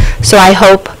rest, so I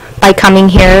hope by coming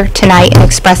here tonight and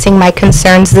expressing my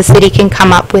concerns, the city can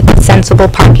come up with a sensible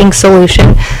parking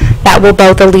solution that will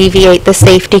both alleviate the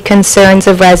safety concerns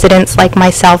of residents like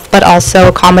myself, but also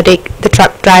accommodate the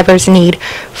truck driver's need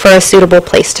for a suitable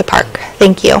place to park.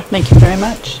 Thank you. Thank you very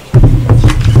much.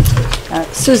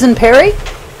 Susan Perry?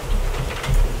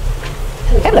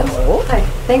 Hello. Hi.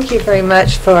 Thank you very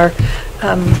much for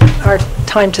our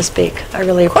time to speak. I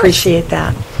really appreciate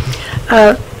that.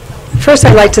 First,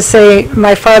 I'd like to say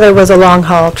my father was a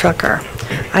long-haul trucker.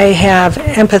 I have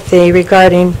empathy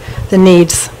regarding the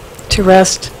needs to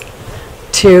rest,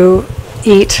 to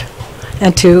eat,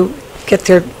 and to get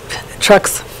their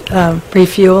trucks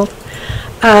refueled.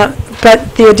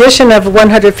 But the addition of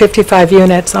 155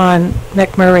 units on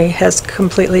McMurray has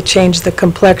completely changed the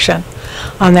complexion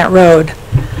on that road.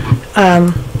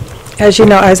 As you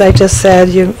know, as I just said,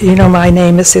 you know my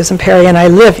name is Susan Perry, and I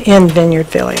live in Vineyard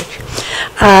Village.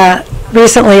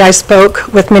 Recently, I spoke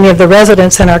with many of the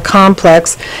residents in our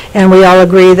complex, and we all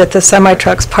agree that the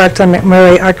semi-trucks parked on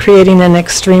McMurray are creating an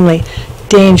extremely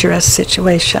dangerous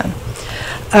situation.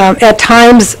 At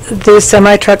times, these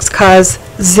semi-trucks cause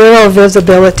zero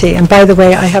visibility, and by the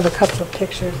way, I have a couple of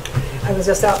pictures I was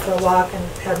just out for a walk and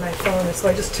had my phone, and so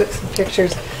I just took some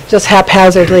pictures, just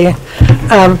haphazardly.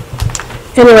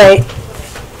 Anyway,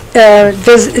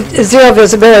 zero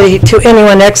visibility to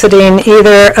anyone exiting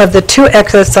either of the two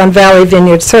exits on Valley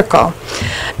Vineyard Circle.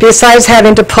 Besides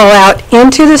having to pull out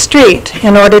into the street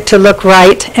in order to look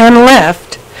right and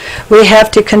left, we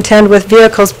have to contend with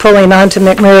vehicles pulling onto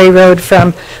McMurray Road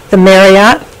from the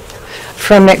Marriott,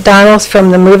 from McDonald's,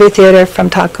 from the movie theater, from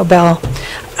Taco Bell.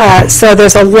 So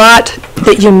there's a lot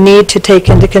that you need to take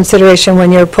into consideration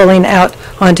when you're pulling out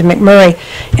onto McMurray.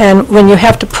 And when you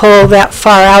have to pull that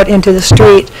far out into the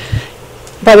street,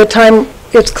 by the time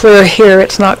it's clear here,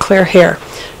 it's not clear here.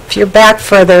 If you're back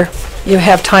further, you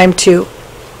have time to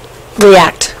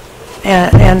react.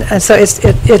 And so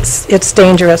it's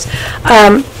dangerous.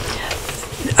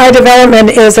 Our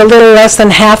development is a little less than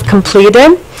half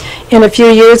completed. In a few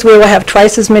years, we will have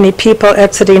twice as many people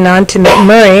exiting onto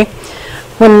McMurray.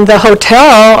 When the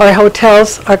hotel or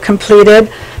hotels are completed,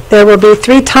 there will be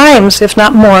 3 times, if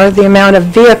not more, the amount of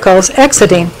vehicles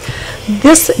exiting.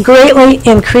 This greatly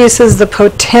increases the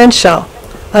potential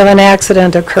of an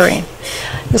accident occurring,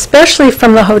 especially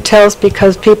from the hotels,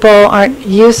 because people aren't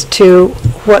used to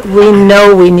what we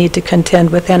know we need to contend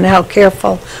with and how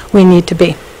careful we need to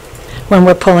be when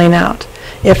we're pulling out,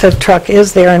 if a truck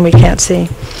is there and we can't see.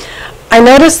 I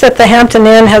noticed that the Hampton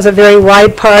Inn has a very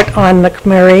wide part on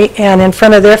McMurray and in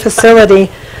front of their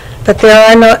facility, but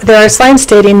there are signs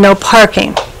stating no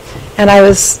parking. And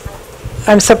I'm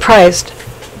surprised,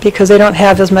 because they don't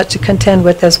have as much to contend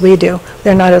with as we do.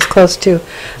 They're not as close to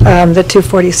the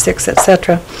 246, et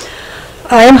cetera.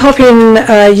 I am hoping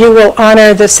you will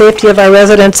honor the safety of our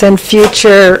residents and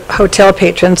future hotel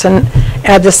patrons and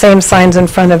add the same signs in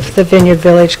front of the Vineyard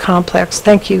Village complex.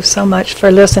 Thank you so much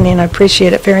for listening. I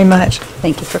appreciate it very much.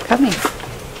 Thank you for coming.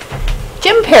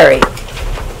 Jim Perry.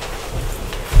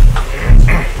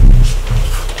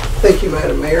 Thank you,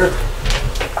 Madam Mayor.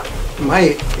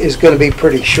 Mine is going to be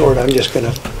pretty short. I'm just going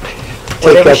to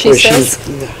take up where she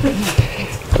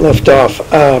left off.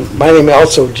 My name is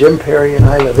also Jim Perry, and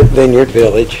I live at Vineyard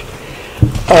Village.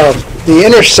 The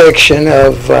intersection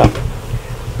of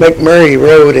McMurray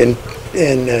Road and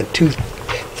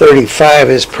 235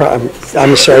 is,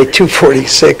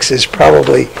 246 is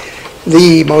probably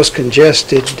the most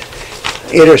congested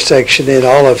intersection in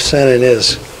all of San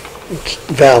Ynez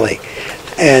Valley.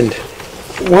 And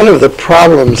one of the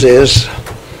problems is,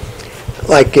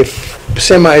 like if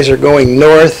semis are going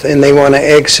north and they want to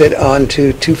exit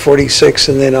onto 246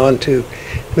 and then onto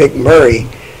McMurray,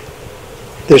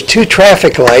 there's 2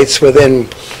 traffic lights within,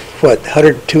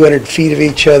 100, 200 feet of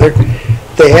each other.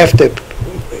 They have to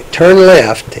turn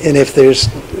left, and if there's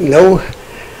no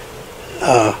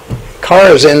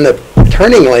cars in the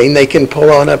turning lane, they can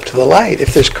pull on up to the light.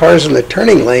 If there's cars in the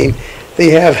turning lane, they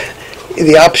have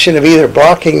the option of either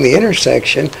blocking the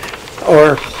intersection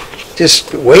or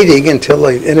just waiting until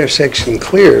the intersection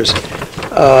clears.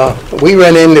 We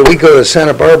go to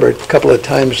Santa Barbara a couple of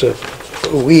times a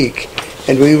week,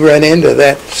 and we run into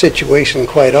that situation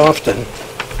quite often.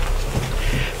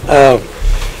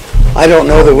 I don't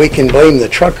know that we can blame the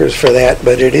truckers for that,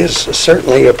 but it is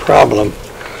certainly a problem.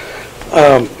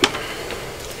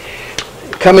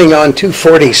 Coming on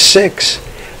 246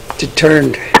 to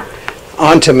turn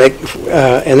onto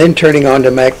and then turning onto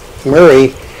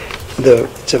McMurray,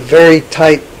 it's a very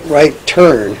tight right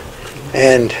turn,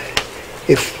 and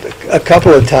if a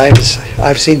couple of times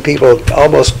I've seen people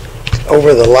almost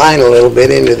over the line a little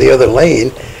bit into the other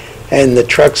lane, and the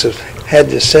trucks have had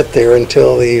to sit there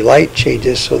until the light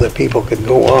changes so that people could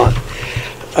go on.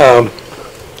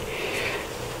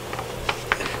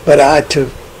 But to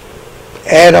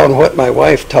add on what my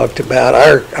wife talked about,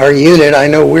 our unit, I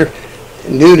know we're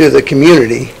new to the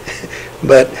community,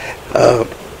 but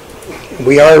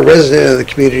we are a resident of the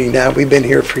community now. We've been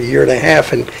here for a year and a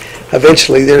half, and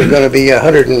eventually there's going to be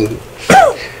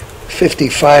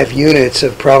 155 units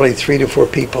of probably 3 to 4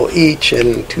 people each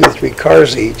and 2 to 3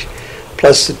 cars each,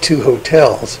 plus the 2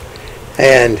 hotels.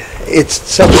 And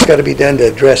something's got to be done to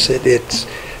address it.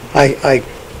 I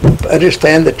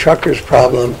understand the truckers'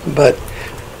 problem, but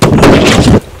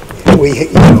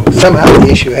somehow the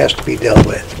issue has to be dealt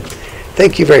with.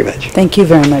 Thank you very much. Thank you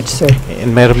very much, sir.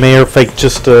 And Madam Mayor, if I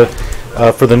just,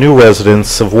 for the new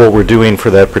residents of what we're doing for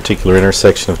that particular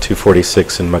intersection of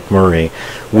 246 and McMurray,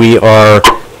 we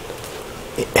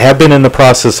have been in the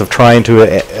process of trying to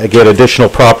get additional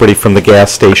property from the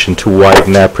gas station to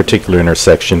widen that particular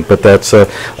intersection, but that's a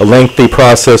lengthy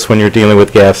process when you're dealing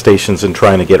with gas stations and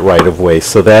trying to get right-of-way.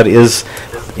 So that is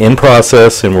in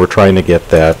process, and we're trying to get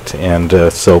that, and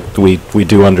so we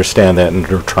do understand that, and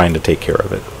we're trying to take care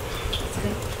of it.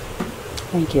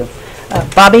 Thank you.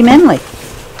 Bobby Manley.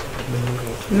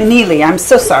 Manili, I'm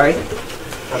so sorry.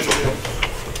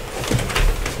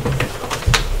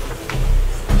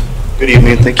 Good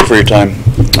evening. Thank you for your time.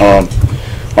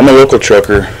 I'm a local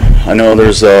trucker. I know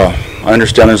I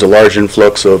understand there's a large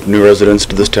influx of new residents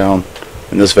to this town,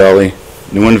 in this valley,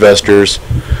 new investors.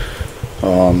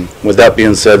 With that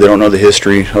being said, they don't know the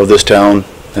history of this town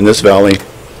and this valley.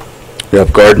 We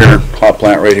have Gardner hot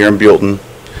plant right here in Buellton,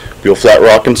 Buell Flat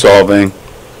Rock in Solvang,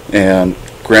 and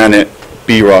Granite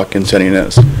B-Rock in San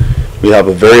Ynez. We have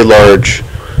a very large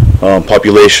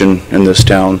population in this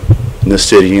town, in this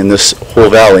city, in this whole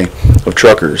valley of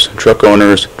truckers, truck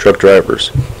owners, truck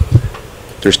drivers.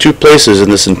 There's two places in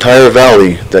this entire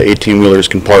valley that 18-wheelers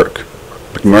can park,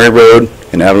 McMurray Road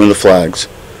and Avenue of the Flags.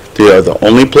 They are the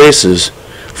only places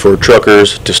for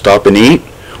truckers to stop and eat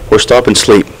or stop and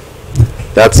sleep.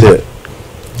 That's it.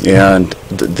 And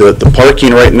the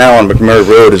parking right now on McMurray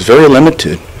Road is very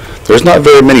limited. There's not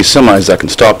very many semis that can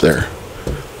stop there.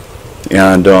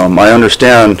 And I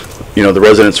understand, the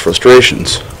residents'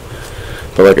 frustrations.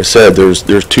 But like I said,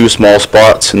 there's two small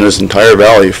spots in this entire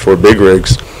valley for big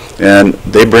rigs, and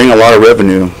they bring a lot of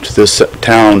revenue to this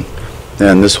town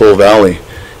and this whole valley.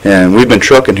 And we've been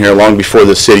trucking here long before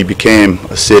the city became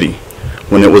a city,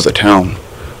 when it was a town.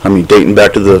 I mean, dating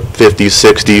back to the 50s,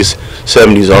 60s,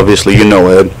 70s, obviously, Ed.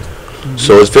 Mm-hmm.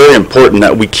 So it's very important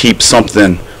that we keep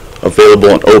something available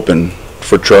and open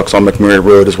for trucks on McMurray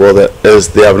Road as well as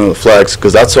the Avenue of the Flags,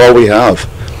 because that's all we have.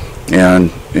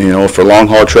 And, for long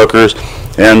haul truckers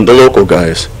and the local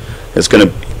guys, it's going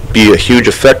to be a huge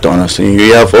effect on us. And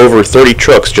you have over 30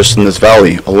 trucks just in this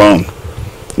valley alone,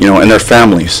 and their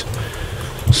families.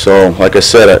 So, like I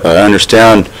said, I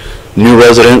understand new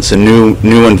residents and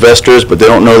new investors, but they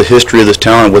don't know the history of this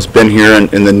town and what's been here and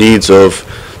the needs of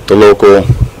the local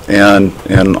and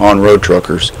on-road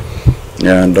truckers.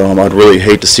 And I'd really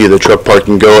hate to see the truck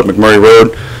parking go at McMurray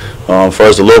Road. As far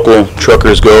as the local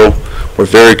truckers go, we're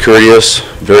very courteous,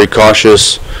 very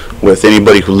cautious with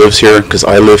anybody who lives here, because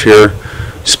I live here,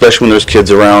 especially when there's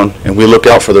kids around. And we look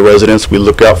out for the residents, we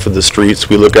look out for the streets,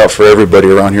 we look out for everybody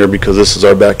around here because this is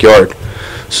our backyard.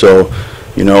 So,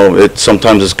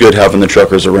 sometimes it's good having the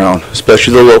truckers around,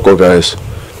 especially the local guys.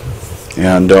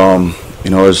 And,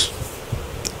 as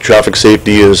traffic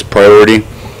safety is priority,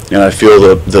 and I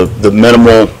feel the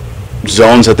minimal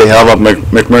zones that they have up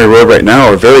McMurray Road right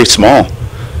now are very small.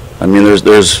 I mean,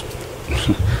 there's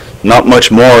not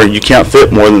much more. You can't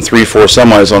fit more than 3-4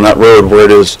 semis on that road where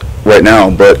it is right now,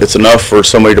 but it's enough for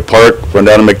somebody to park, run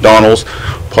down to McDonald's,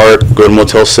 park, go to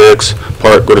Motel 6,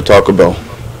 park, go to Taco Bell.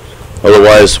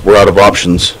 Otherwise, we're out of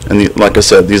options. And like I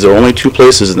said, these are only two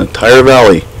places in the entire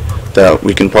valley that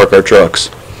we can park our trucks.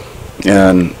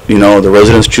 And, the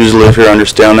residents choose to live here, I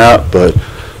understand that, but,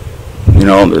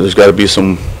 there's got to be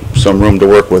some room to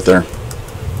work with there.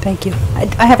 Thank you.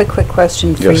 I have a quick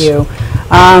question for Yes. you.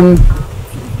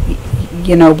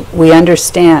 We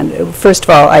understand. First of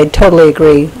all, I totally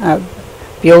agree.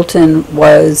 Buellton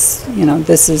was,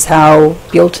 this is how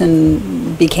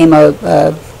Buellton became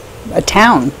a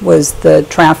town, was the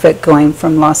traffic going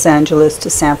from Los Angeles to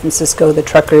San Francisco, the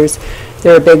truckers.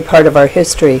 They're a big part of our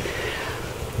history.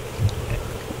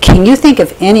 Can you think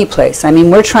of any place? I mean,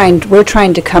 we're trying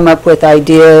to come up with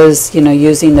ideas,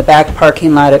 using the back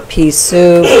parking lot at Pea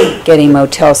Soup, getting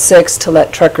Motel 6 to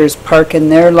let truckers park in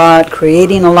their lot,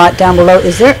 creating a lot down below.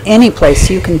 Is there any place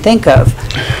you can think of?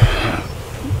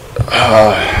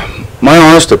 My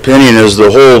honest opinion is the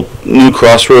whole new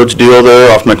crossroads deal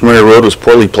there off McMurray Road was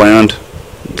poorly planned.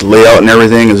 The layout and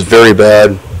everything is very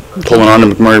bad, pulling onto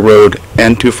McMurray Road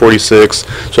and 246,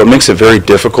 so it makes it very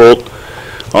difficult.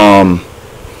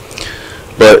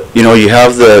 But, you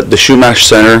have the Shumash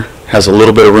Center, has a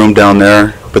little bit of room down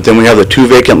there, but then we have the two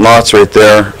vacant lots right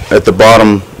there at the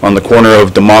bottom on the corner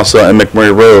of DeMassa and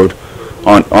McMurray Road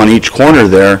on each corner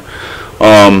there.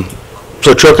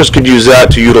 So truckers could use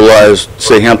that to utilize,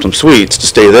 say, Hampton Suites to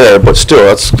stay there, but still,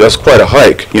 that's quite a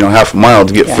hike, half a mile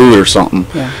to get food or something.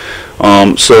 Yeah.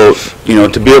 So,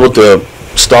 to be able to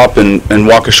stop and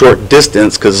walk a short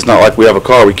distance, because it's not like we have a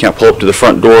car, we can't pull up to the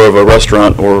front door of a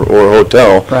restaurant or a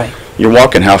hotel. Right. You're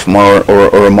walking half a mile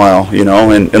or a mile,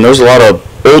 and there's a lot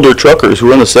of older truckers who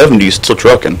are in the 70s still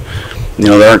trucking. They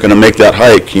aren't going to make that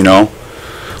hike,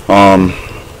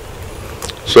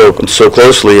 so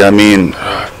closely, I mean,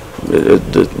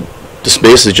 the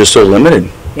space is just so limited.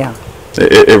 Yeah.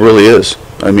 It really is.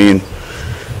 I mean.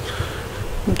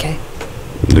 Okay.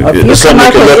 Well,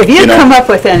 if you come up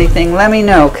with anything, let me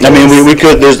know. I mean, we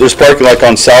could. There's parking like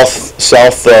on South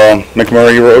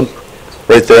McMurray Road,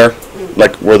 right there.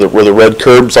 like where the red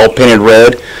curb's all painted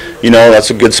red, you know, that's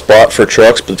a good spot for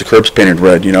trucks, but the curb's painted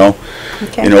red, you know.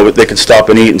 Okay. You know, but they can stop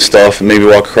and eat and stuff and maybe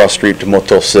walk across the street to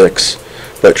Motel 6.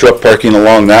 But truck parking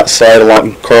along that side,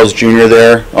 along Carl's Jr.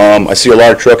 there, I see a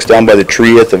lot of trucks down by the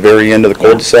tree at the very end of the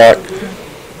cul-de-sac.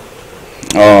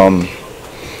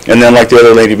 And then like the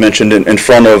other lady mentioned, in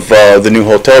front of the new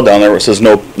hotel down there where it says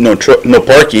no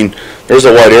parking, there's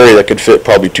a wide area that could fit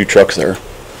probably 2 trucks there.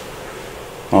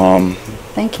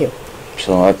 Thank you.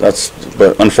 So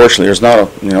but unfortunately there's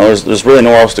not there's really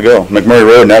nowhere else to go. McMurray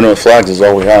Road and Avenue of Flags is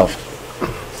all we have.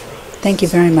 Thank you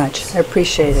very much. I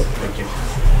appreciate it. Thank you.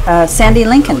 Sandy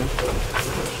Lincoln.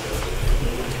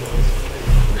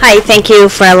 Hi, thank you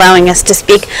for allowing us to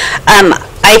speak.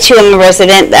 I too am a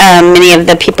resident. Many of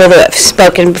the people that have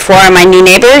spoken before are my new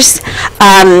neighbors.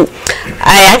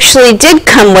 I actually did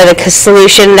come with a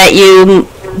solution that you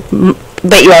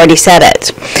already said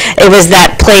it. It was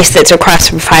that place that's across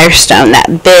from Firestone,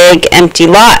 that big empty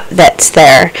lot that's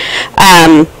there.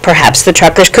 Perhaps the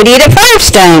truckers could eat at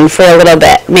Firestone for a little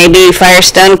bit. Maybe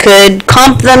Firestone could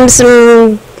comp them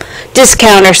some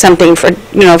discount or something for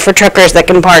truckers that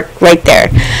can park right there.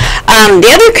 The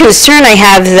other concern I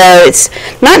have, though, it's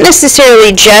not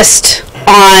necessarily just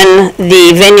on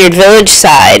the Vineyard Village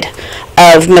side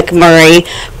of McMurray,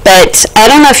 but I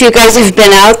don't know if you guys have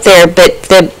been out there, but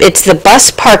it's the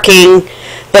bus parking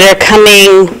that are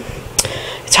coming.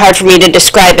 It's hard for me to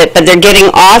describe it, but they're getting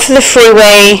off the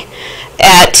freeway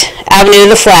at Avenue of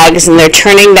the Flags, and they're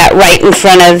turning that right in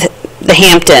front of the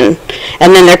Hampton,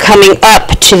 and then they're coming up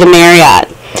to the Marriott.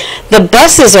 The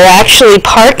buses are actually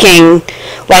parking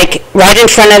like right in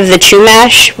front of the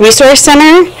Chumash Resource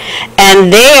Center,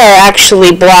 and they are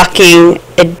actually blocking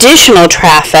additional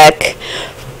traffic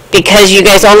because you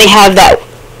guys only have that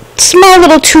small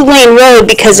little 2-lane road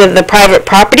because of the private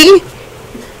property.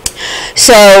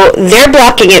 So they're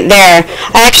blocking it there.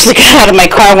 I actually got out of my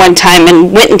car one time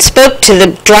and went and spoke to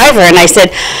the driver, and I said,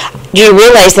 do you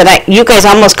realize that you guys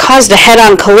almost caused a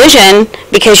head-on collision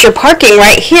because you're parking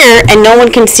right here and no one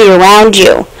can see around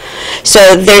you?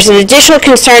 So there's an additional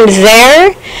concern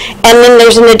there, and then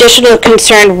there's an additional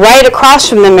concern right across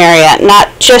from the Marriott, not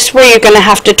just where you're going to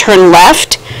have to turn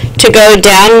left to go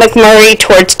down McMurray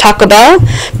towards Taco Bell,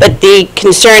 but the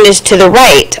concern is to the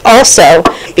right also,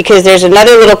 because there's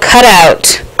another little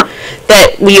cutout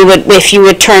that if you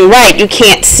would turn right, you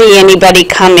can't see anybody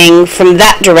coming from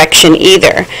that direction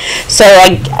either. So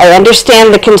I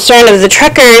understand the concern of the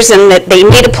truckers and that they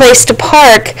need a place to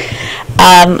park,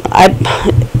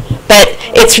 but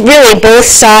it's really both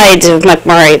sides of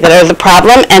McMurray that are the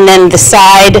problem, and then the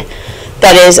side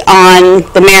that is on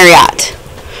the Marriott,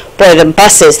 where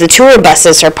the tour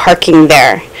buses are parking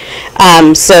there.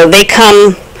 So they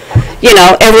come,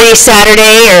 every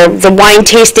Saturday, or the wine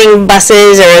tasting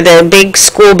buses, or the big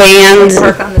school bands.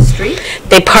 They park on the street?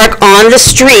 They park on the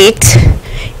street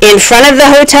in front of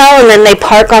the hotel, and then they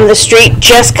park on the street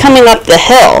just coming up the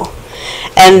hill.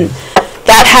 And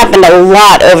that happened a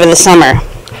lot over the summer.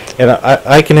 And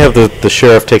I can have the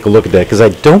sheriff take a look at that, because I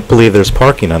don't believe there's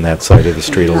parking on that side of the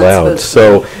street allowed.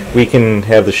 So we can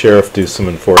have the sheriff do some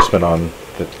enforcement on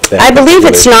that. I believe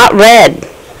it's not red.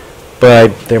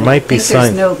 But there might be There's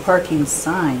signs. no parking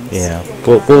signs. Yeah,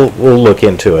 we'll look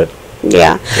into it.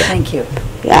 Yeah. Thank you.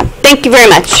 Yeah. Thank you very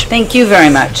much. Thank you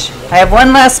very much. I have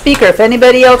one last speaker. If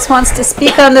anybody else wants to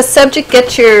speak on this subject,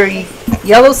 get your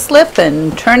yellow slip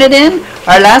and turn it in.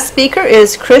 Our last speaker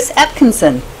is Chris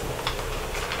Atkinson.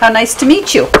 How nice to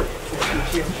meet you.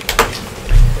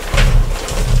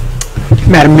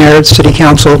 Madam Mayor, City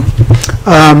Council,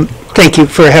 thank you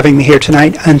for having me here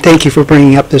tonight, and thank you for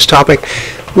bringing up this topic.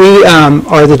 We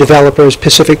are the developers,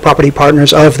 Pacific Property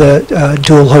Partners, of the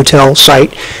Dual Hotel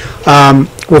site.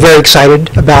 We're very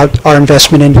excited about our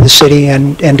investment into the city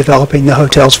and developing the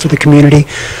hotels for the community.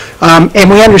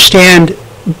 And we understand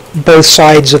both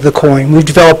sides of the coin. We've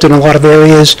developed in a lot of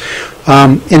areas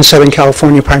in Southern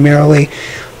California primarily.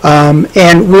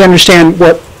 And we understand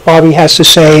what Bobby has to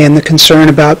say and the concern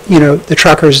about, the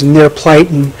truckers and their plight.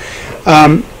 And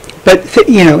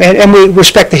and we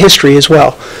respect the history as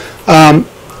well.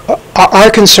 Our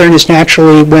concern is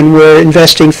naturally when we're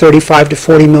investing $35 to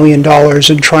 $40 million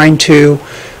and trying to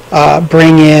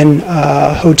bring in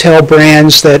hotel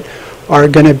brands that are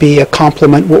going to be a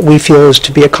complement, what we feel is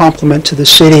to be a complement to the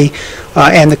city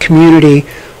and the community.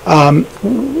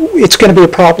 It's going to be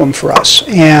a problem for us.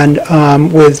 And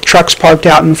with trucks parked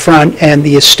out in front and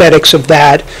the aesthetics of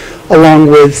that, along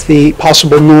with the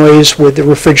possible noise with the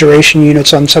refrigeration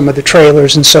units on some of the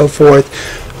trailers and so forth,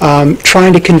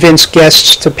 trying to convince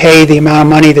guests to pay the amount of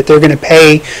money that they're going to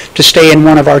pay to stay in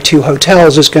one of our 2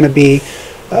 hotels is going to be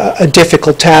a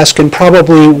difficult task and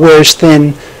probably wears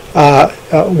thin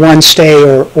one stay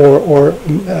or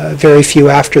very few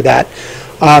after that.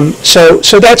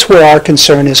 So that's where our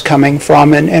concern is coming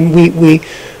from, and we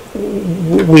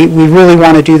really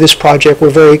want to do this project. We're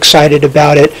very excited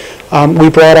about it. We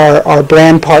brought our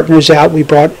brand partners out. We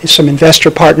brought some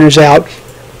investor partners out.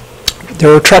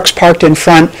 There were trucks parked in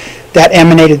front that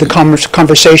emanated the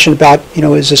conversation about,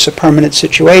 is this a permanent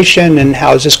situation and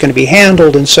how is this going to be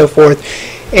handled and so forth.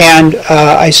 And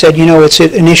I said, it's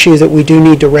an issue that we do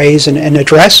need to raise and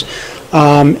address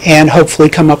and hopefully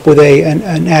come up with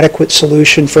an adequate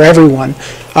solution for everyone.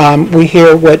 We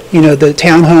hear what, the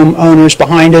townhome owners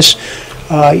behind us,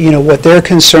 what their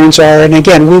concerns are. And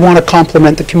again, we want to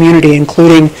complement the community,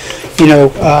 including,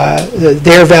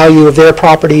 their value of their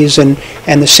properties and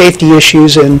the safety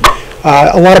issues. And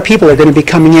a lot of people are going to be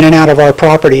coming in and out of our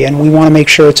property, and we want to make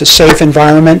sure it's a safe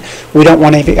environment. We don't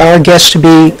want our guests to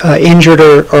be injured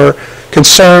or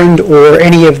concerned or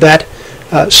any of that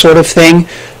sort of thing.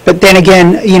 But then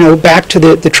again, back to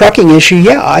the trucking issue,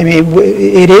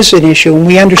 it is an issue, and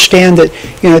we understand that,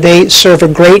 they serve a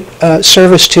great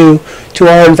service to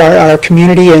our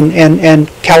community and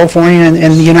California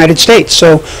and the United States.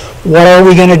 So what are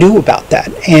we going to do about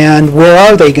that? And where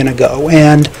are they going to go?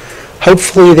 And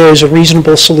hopefully there's a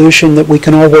reasonable solution that we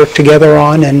can all work together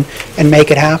on and make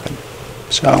it happen.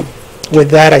 So with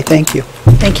that, I thank you.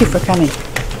 Thank you for coming.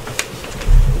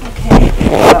 Okay,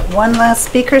 one last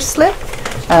speaker slip.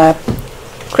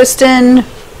 Kristen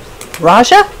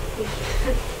Raja,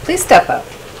 please step up.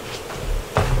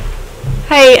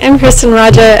 Hi, I'm Kristen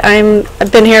Raja.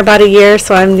 I've been here about a year,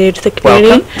 so I'm new to the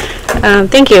community.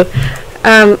 Thank you.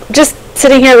 Just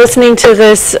sitting here listening to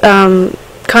this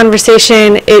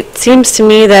conversation, it seems to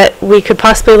me that we could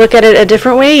possibly look at it a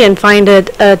different way and find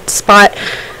a spot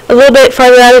a little bit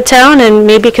farther out of town and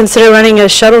maybe consider running a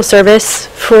shuttle service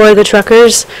for the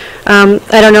truckers. I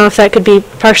don't know if that could be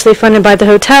partially funded by the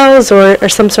hotels or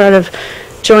some sort of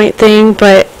joint thing,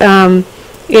 but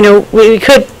we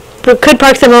could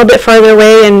park them a little bit farther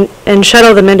away and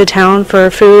shuttle them into town for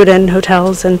food and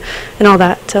hotels and all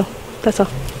that. So that's all.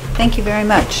 Thank you very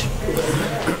much.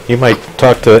 You might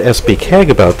talk to SB CAG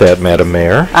about that, Madam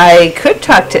Mayor. I could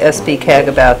talk to SB CAG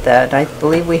about that. I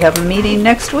believe we have a meeting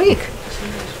next week.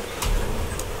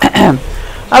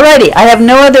 Alrighty, I have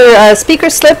no other speaker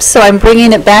slips, so I'm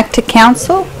bringing it back to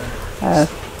council.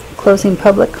 Closing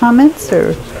public comments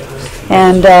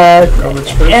and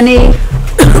any,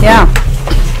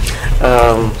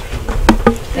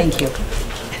 thank you.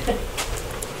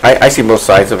 I see both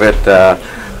sides of it.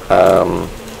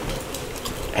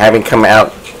 Having come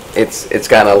out, it's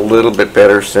gotten a little bit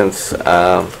better since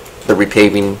the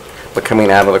repaving, but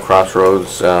coming out of the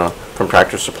crossroads from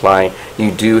Tractor Supply,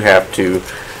 you do have to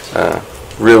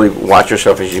really watch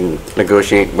yourself as you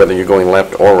negotiate whether you're going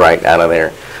left or right out of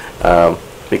there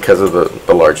because of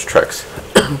the large trucks.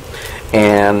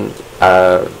 And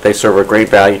they serve a great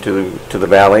value to the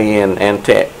valley and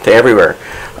to everywhere.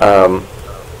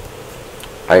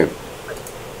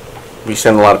 We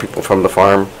send a lot of people from the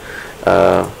farm.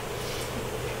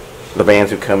 The vans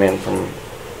who come in from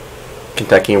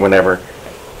Kentucky or whenever,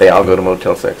 they all go to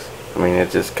Motel 6. I mean,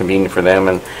 it's just convenient for them,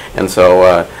 and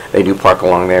so they do park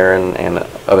along there and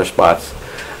other spots.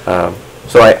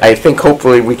 So I think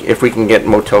hopefully if we can get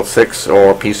Motel 6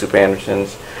 or Pea Soup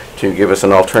Anderson's to give us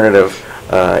an alternative,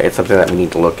 it's something that we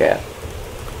need to look at.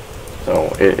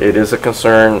 So it is a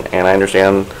concern, and I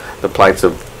understand the plights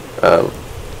of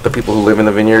the people who live in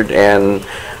the vineyard, and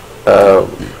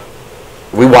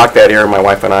we walk that area, my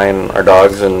wife and I and our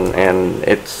dogs, and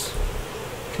it's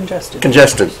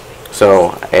congested.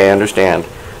 So I understand.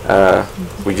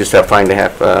 We just have to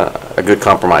have a good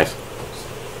compromise.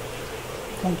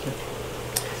 Thank you.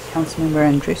 Councilmember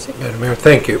Andrusik. Madam Mayor,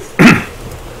 thank you.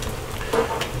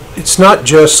 It's not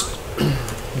just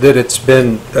that it's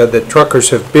been, that truckers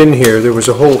have been here. There was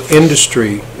a whole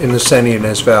industry in the San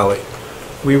Ynez Valley.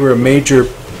 We were a major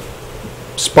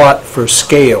spot for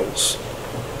scales.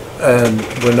 And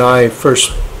when I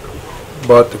first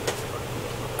bought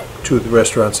two of the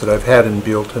restaurants that I've had in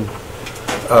Buellton,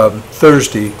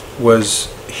 Thursday was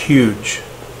huge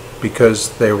because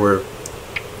there were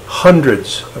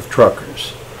hundreds of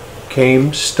truckers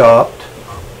came, stopped,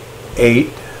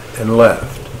 ate, and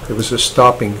left. It was a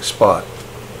stopping spot.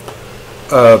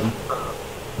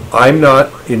 I'm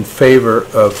not in favor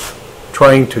of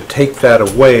trying to take that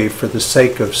away for the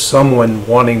sake of someone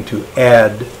wanting to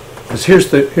add, because here's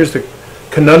the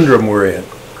conundrum we're in.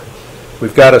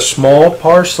 We've got a small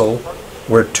parcel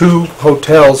where 2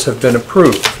 hotels have been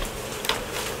approved.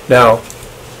 Now,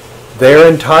 they're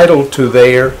entitled to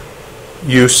their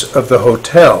use of the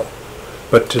hotel,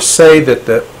 But to say that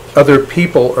the other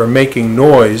people are making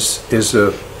noise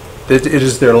it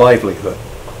is their livelihood.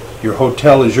 Your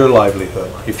hotel is your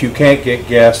livelihood. If you can't get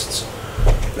guests,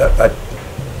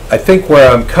 I think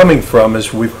where I'm coming from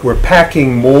is we're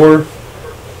packing more,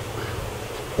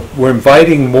 we're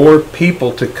inviting more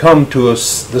people to come to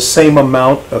us the same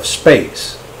amount of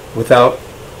space without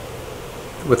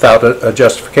a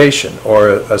justification or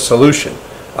a solution.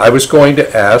 I was going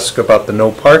to ask about the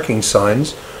no parking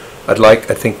signs. I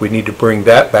think we need to bring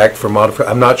that back for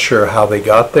modification. I'm not sure how they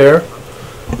got there.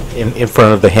 In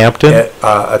front of the Hampton?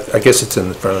 I guess it's in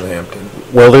the front of the Hampton.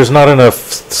 Well, there's not enough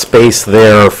space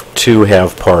there to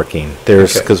have parking.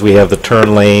 Because we have the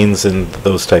turn lanes and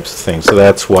those types of things. So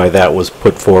that's why that was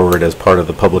put forward as part of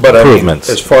the public improvements.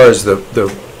 I mean, as far as the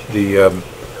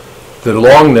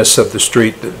longness of the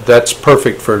street, that's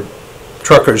perfect for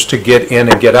truckers to get in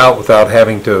and get out without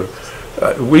having to.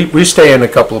 We stay in a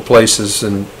couple of places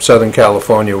in Southern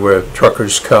California where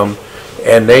truckers come,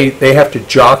 and they have to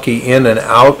jockey in and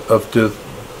out of the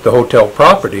hotel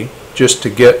property just to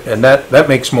get, and that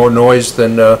makes more noise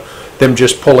than them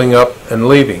just pulling up and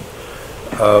leaving.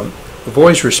 I've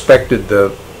always respected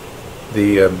the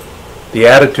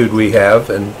attitude we have,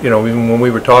 and even when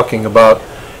we were talking about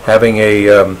having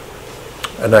an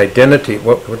identity,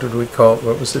 what did we call it?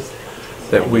 What was it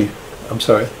that I'm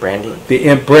sorry. Branding.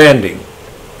 The branding,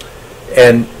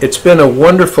 and it's been a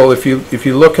wonderful. If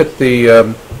you look at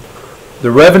the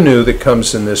revenue that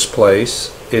comes in this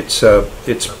place, it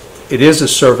is a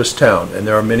service town, and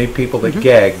there are many people that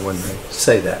gag when they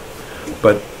say that.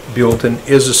 But Buellton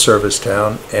is a service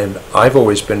town, and I've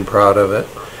always been proud of it.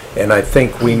 And I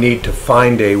think we need to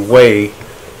find a way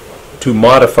to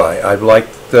modify. I like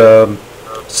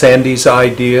Sandy's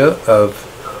idea of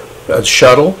a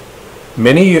shuttle.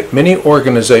 Many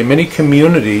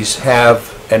communities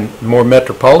have, and more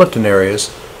metropolitan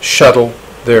areas, shuttle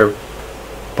their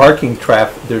parking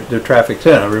their traffic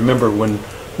in. I remember when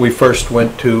we first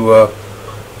went to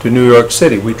New York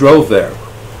City, we drove there,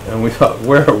 and we thought,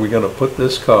 where are we going to put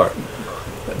this car?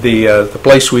 The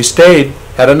place we stayed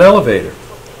had an elevator,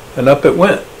 and up it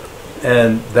went,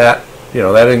 and that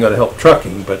ain't going to help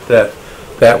trucking, but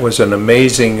that was an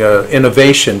amazing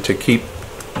innovation to keep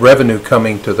revenue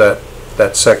coming to that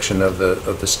section of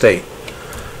the state.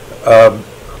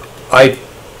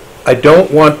 I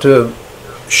don't want to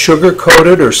sugarcoat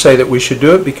it or say that we should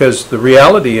do it, because the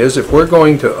reality is, if we're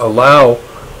going to allow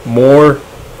more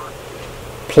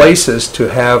places to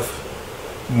have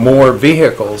more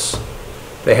vehicles,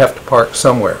 they have to park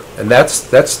somewhere, and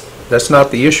that's not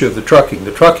the issue of the trucking.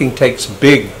 The trucking takes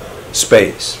big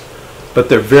space, but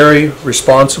they're very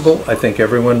responsible. I think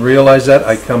everyone realized that.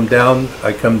 I come down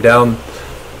from down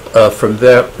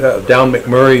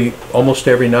McMurray almost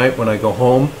every night when I go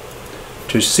home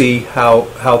to see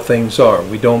how things are.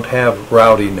 We don't have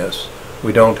rowdiness.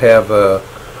 We don't have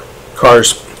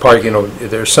cars parking.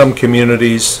 There's some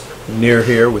communities near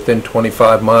here within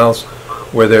 25 miles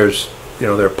where there's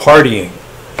they're partying.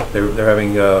 They're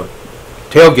having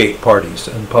tailgate parties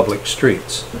in public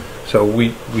streets. So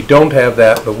we don't have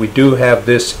that, but we do have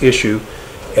this issue,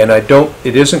 and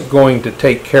it isn't going to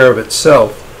take care of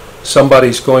itself.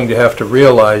 Somebody's going to have to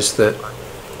realize that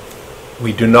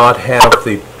we do not have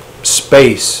the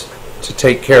space to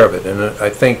take care of it. And I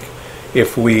think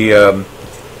if we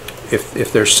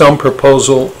if there's some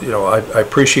proposal, I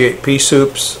appreciate Pea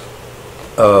Soup's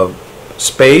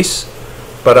space,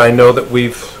 but I know that I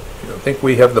think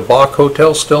we have the Bach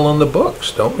Hotel still on the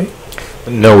books, don't we?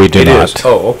 No, we do not. It is.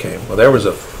 Oh, okay. Well, there was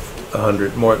another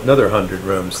 100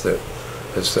 rooms that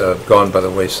has gone by the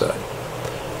wayside.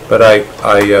 But I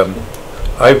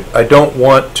don't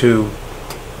want to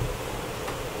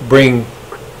bring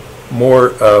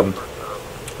more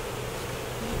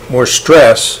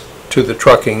stress to the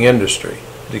trucking industry,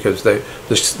 because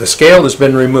the scale has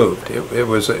been removed. It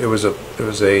was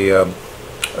a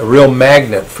real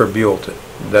magnet for Buellton.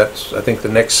 I think the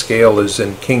next scale is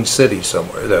in King City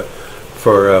somewhere.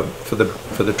 For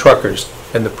the truckers,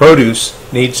 and the produce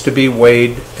needs to be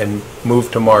weighed and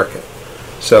moved to market.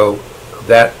 So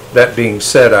that being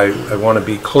said, I want to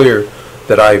be clear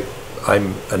that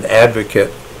I'm an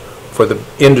advocate for the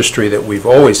industry that we've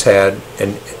always had,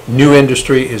 and new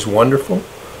industry is wonderful,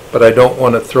 but I don't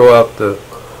want to throw out the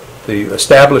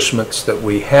establishments that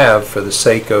we have for the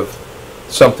sake of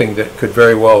something that could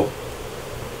very well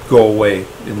go away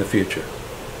in the future.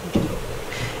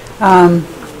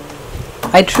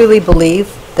 I truly believe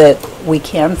that we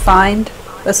can find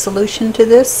a solution to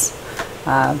this.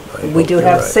 We do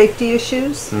have safety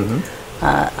issues.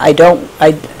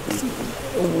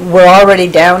 we're already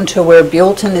down to where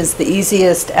Buellton is the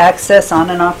easiest access on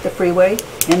and off the freeway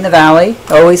in the valley,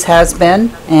 always has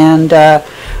been. And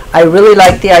I really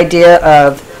like the idea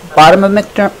of bottom of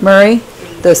McMurray,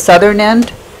 the southern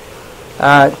end.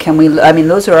 Can we, I mean,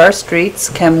 those are our streets.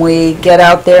 Can we get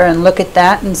out there and look at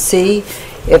that and see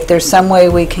if there's some way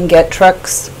we can get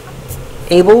trucks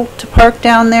able to park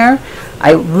down there?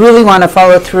 I really want to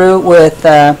follow through with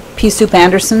Pea Soup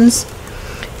Anderson's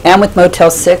and with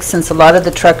Motel 6, since a lot of the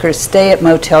truckers stay at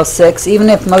Motel 6. Even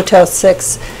if Motel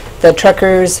 6, the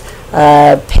truckers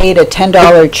paid a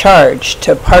 $10 charge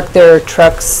to park their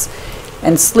trucks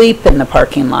and sleep in the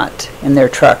parking lot in their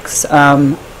trucks.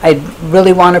 I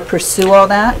really want to pursue all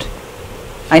that.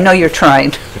 I know you're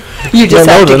trying. You just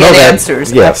have to get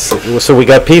answers. Yes. So we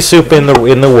got Pea Soup in the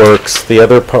works. The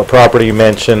other property you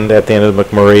mentioned at the end of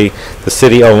McMurray, the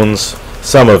city owns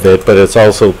some of it, but it's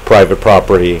also private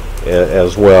property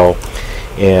as well.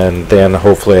 And then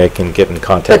hopefully I can get in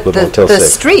contact with Motel 6. The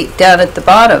street down at the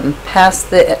bottom, past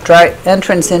the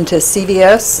entrance into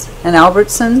CVS and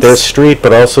Albertsons. There's street,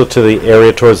 but also to the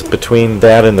area towards between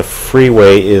that and the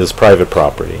freeway is private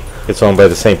property. It's owned by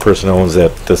the same person who owns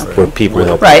that, where people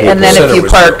help. Right, and then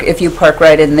if you park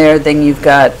right in there, then you've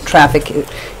got traffic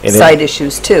side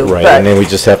issues too. Right, and then we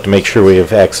just have to make sure we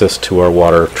have access to our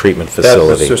water treatment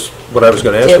facility. That's just what I was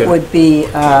going to ask you. It would be,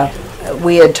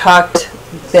 we had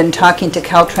been talking to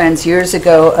Caltrans years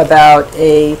ago about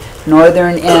a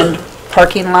northern end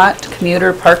parking lot,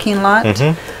 commuter parking lot.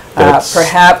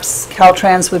 Perhaps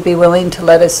Caltrans would be willing to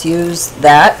let us use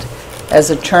that as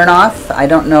a turnoff. I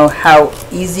don't know how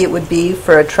easy it would be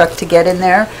for a truck to get in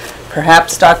there.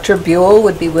 Perhaps Dr. Buell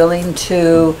would be willing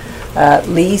to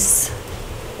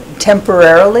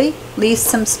temporarily lease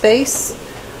some space.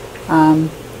 And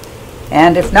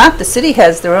if not, the city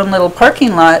has their own little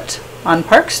parking lot on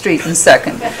Park Street in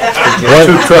Second.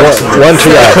 One truck.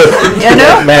 You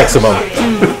know? Maximum.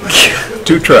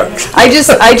 2 trucks. I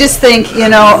just think, you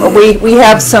know, we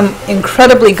have some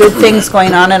incredibly good things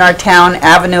going on in our town.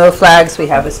 Avenue of Flags, we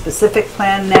have a specific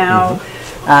plan now.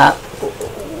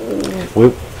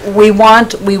 We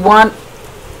want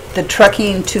the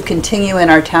trucking to continue in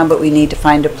our town, but we need to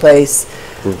find a place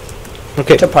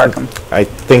to park them. I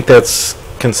think that's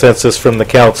consensus from the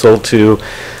council to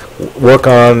work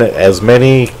on as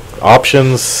many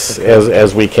options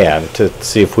as we can to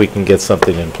see if we can get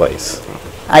something in place.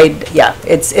 Yeah,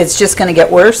 it's just going to get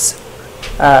worse,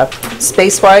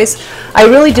 space-wise. I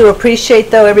really do appreciate,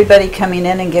 though, everybody coming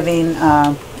in and giving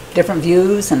different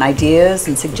views and ideas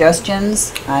and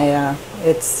suggestions.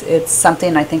 It's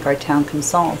something I think our town can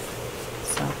solve.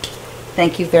 So,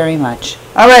 thank you very much.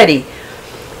 Alrighty,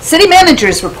 City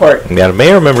Manager's report. Madam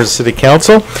Mayor, members of City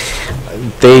Council,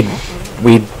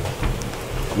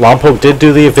 Lompoc did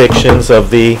do the evictions of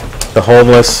the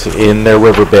homeless in their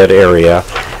riverbed area.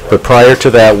 But prior to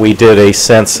that, we did a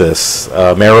census.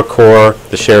 AmeriCorps,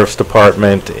 the Sheriff's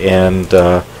Department, and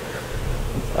can't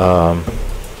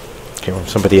remember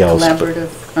somebody else. Collaborative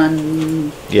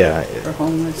Fund for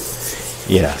Homeless.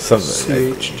 Yeah,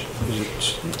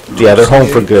 they're home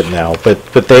for good now.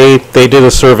 But they did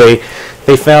a survey.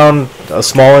 They found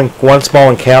one small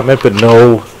encampment, but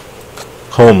no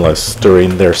homeless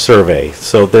during their survey.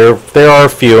 So there are a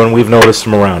few, and we've noticed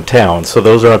them around town. So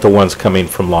those aren't the ones coming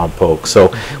from Lompoc.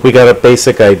 So we got a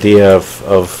basic idea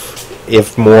of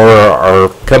if more are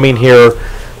coming here,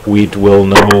 we will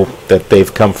know that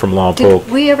they've come from Lompoc.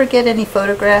 Did we ever get any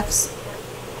photographs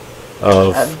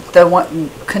of the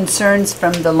concerns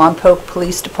from the Lompoc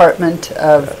Police Department?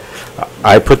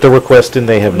 I put the request in.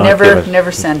 They have not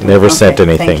never sent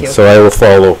anything. Thank you. So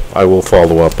I will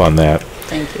follow up on that.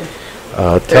 Thank you.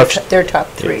 They're top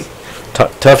 3. Yes.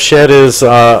 Tough Shed is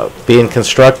being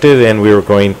constructed, and we were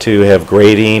going to have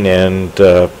grading and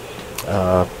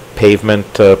pavement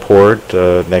poured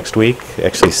next week,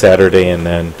 actually Saturday and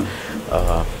then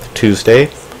Tuesday.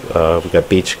 We got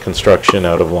beach construction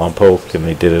out of Lompoc, and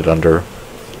they did it under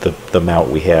the amount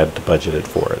we had budgeted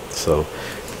for it. So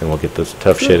then we'll get this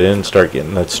Tough Shed in and start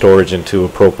getting that storage into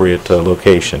appropriate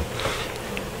location.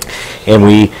 And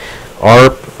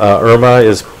Irma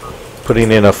is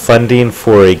putting in a funding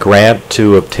for a grant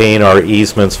to obtain our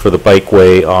easements for the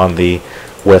bikeway on the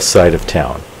west side of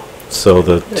town. So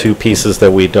the 2 pieces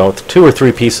that we don't, 2 or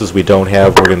 3 pieces we don't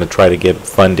have, we're going to try to get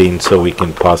funding so we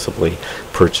can possibly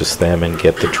purchase them and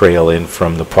get the trail in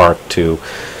from the park to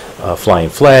Flying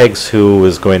Flags, who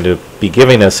is going to be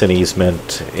giving us an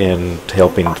easement in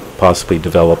helping possibly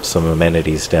develop some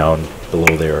amenities down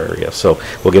below their area. So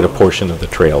we'll get a portion of the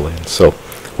trail in. So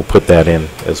we'll put that in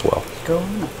as well. Go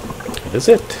on. That is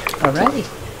it. All righty.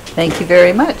 Thank you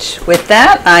very much. With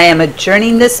that, I am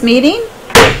adjourning this meeting.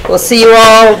 We'll see you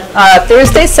all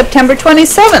Thursday, September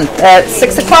 27th at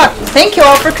 6 o'clock. Thank you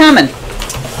all for coming.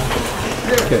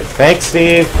 Thanks,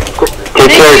 Steve.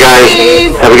 Take care, guys.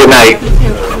 Steve. Have a good night.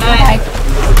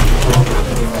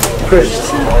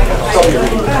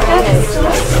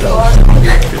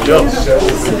 Good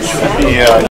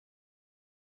job.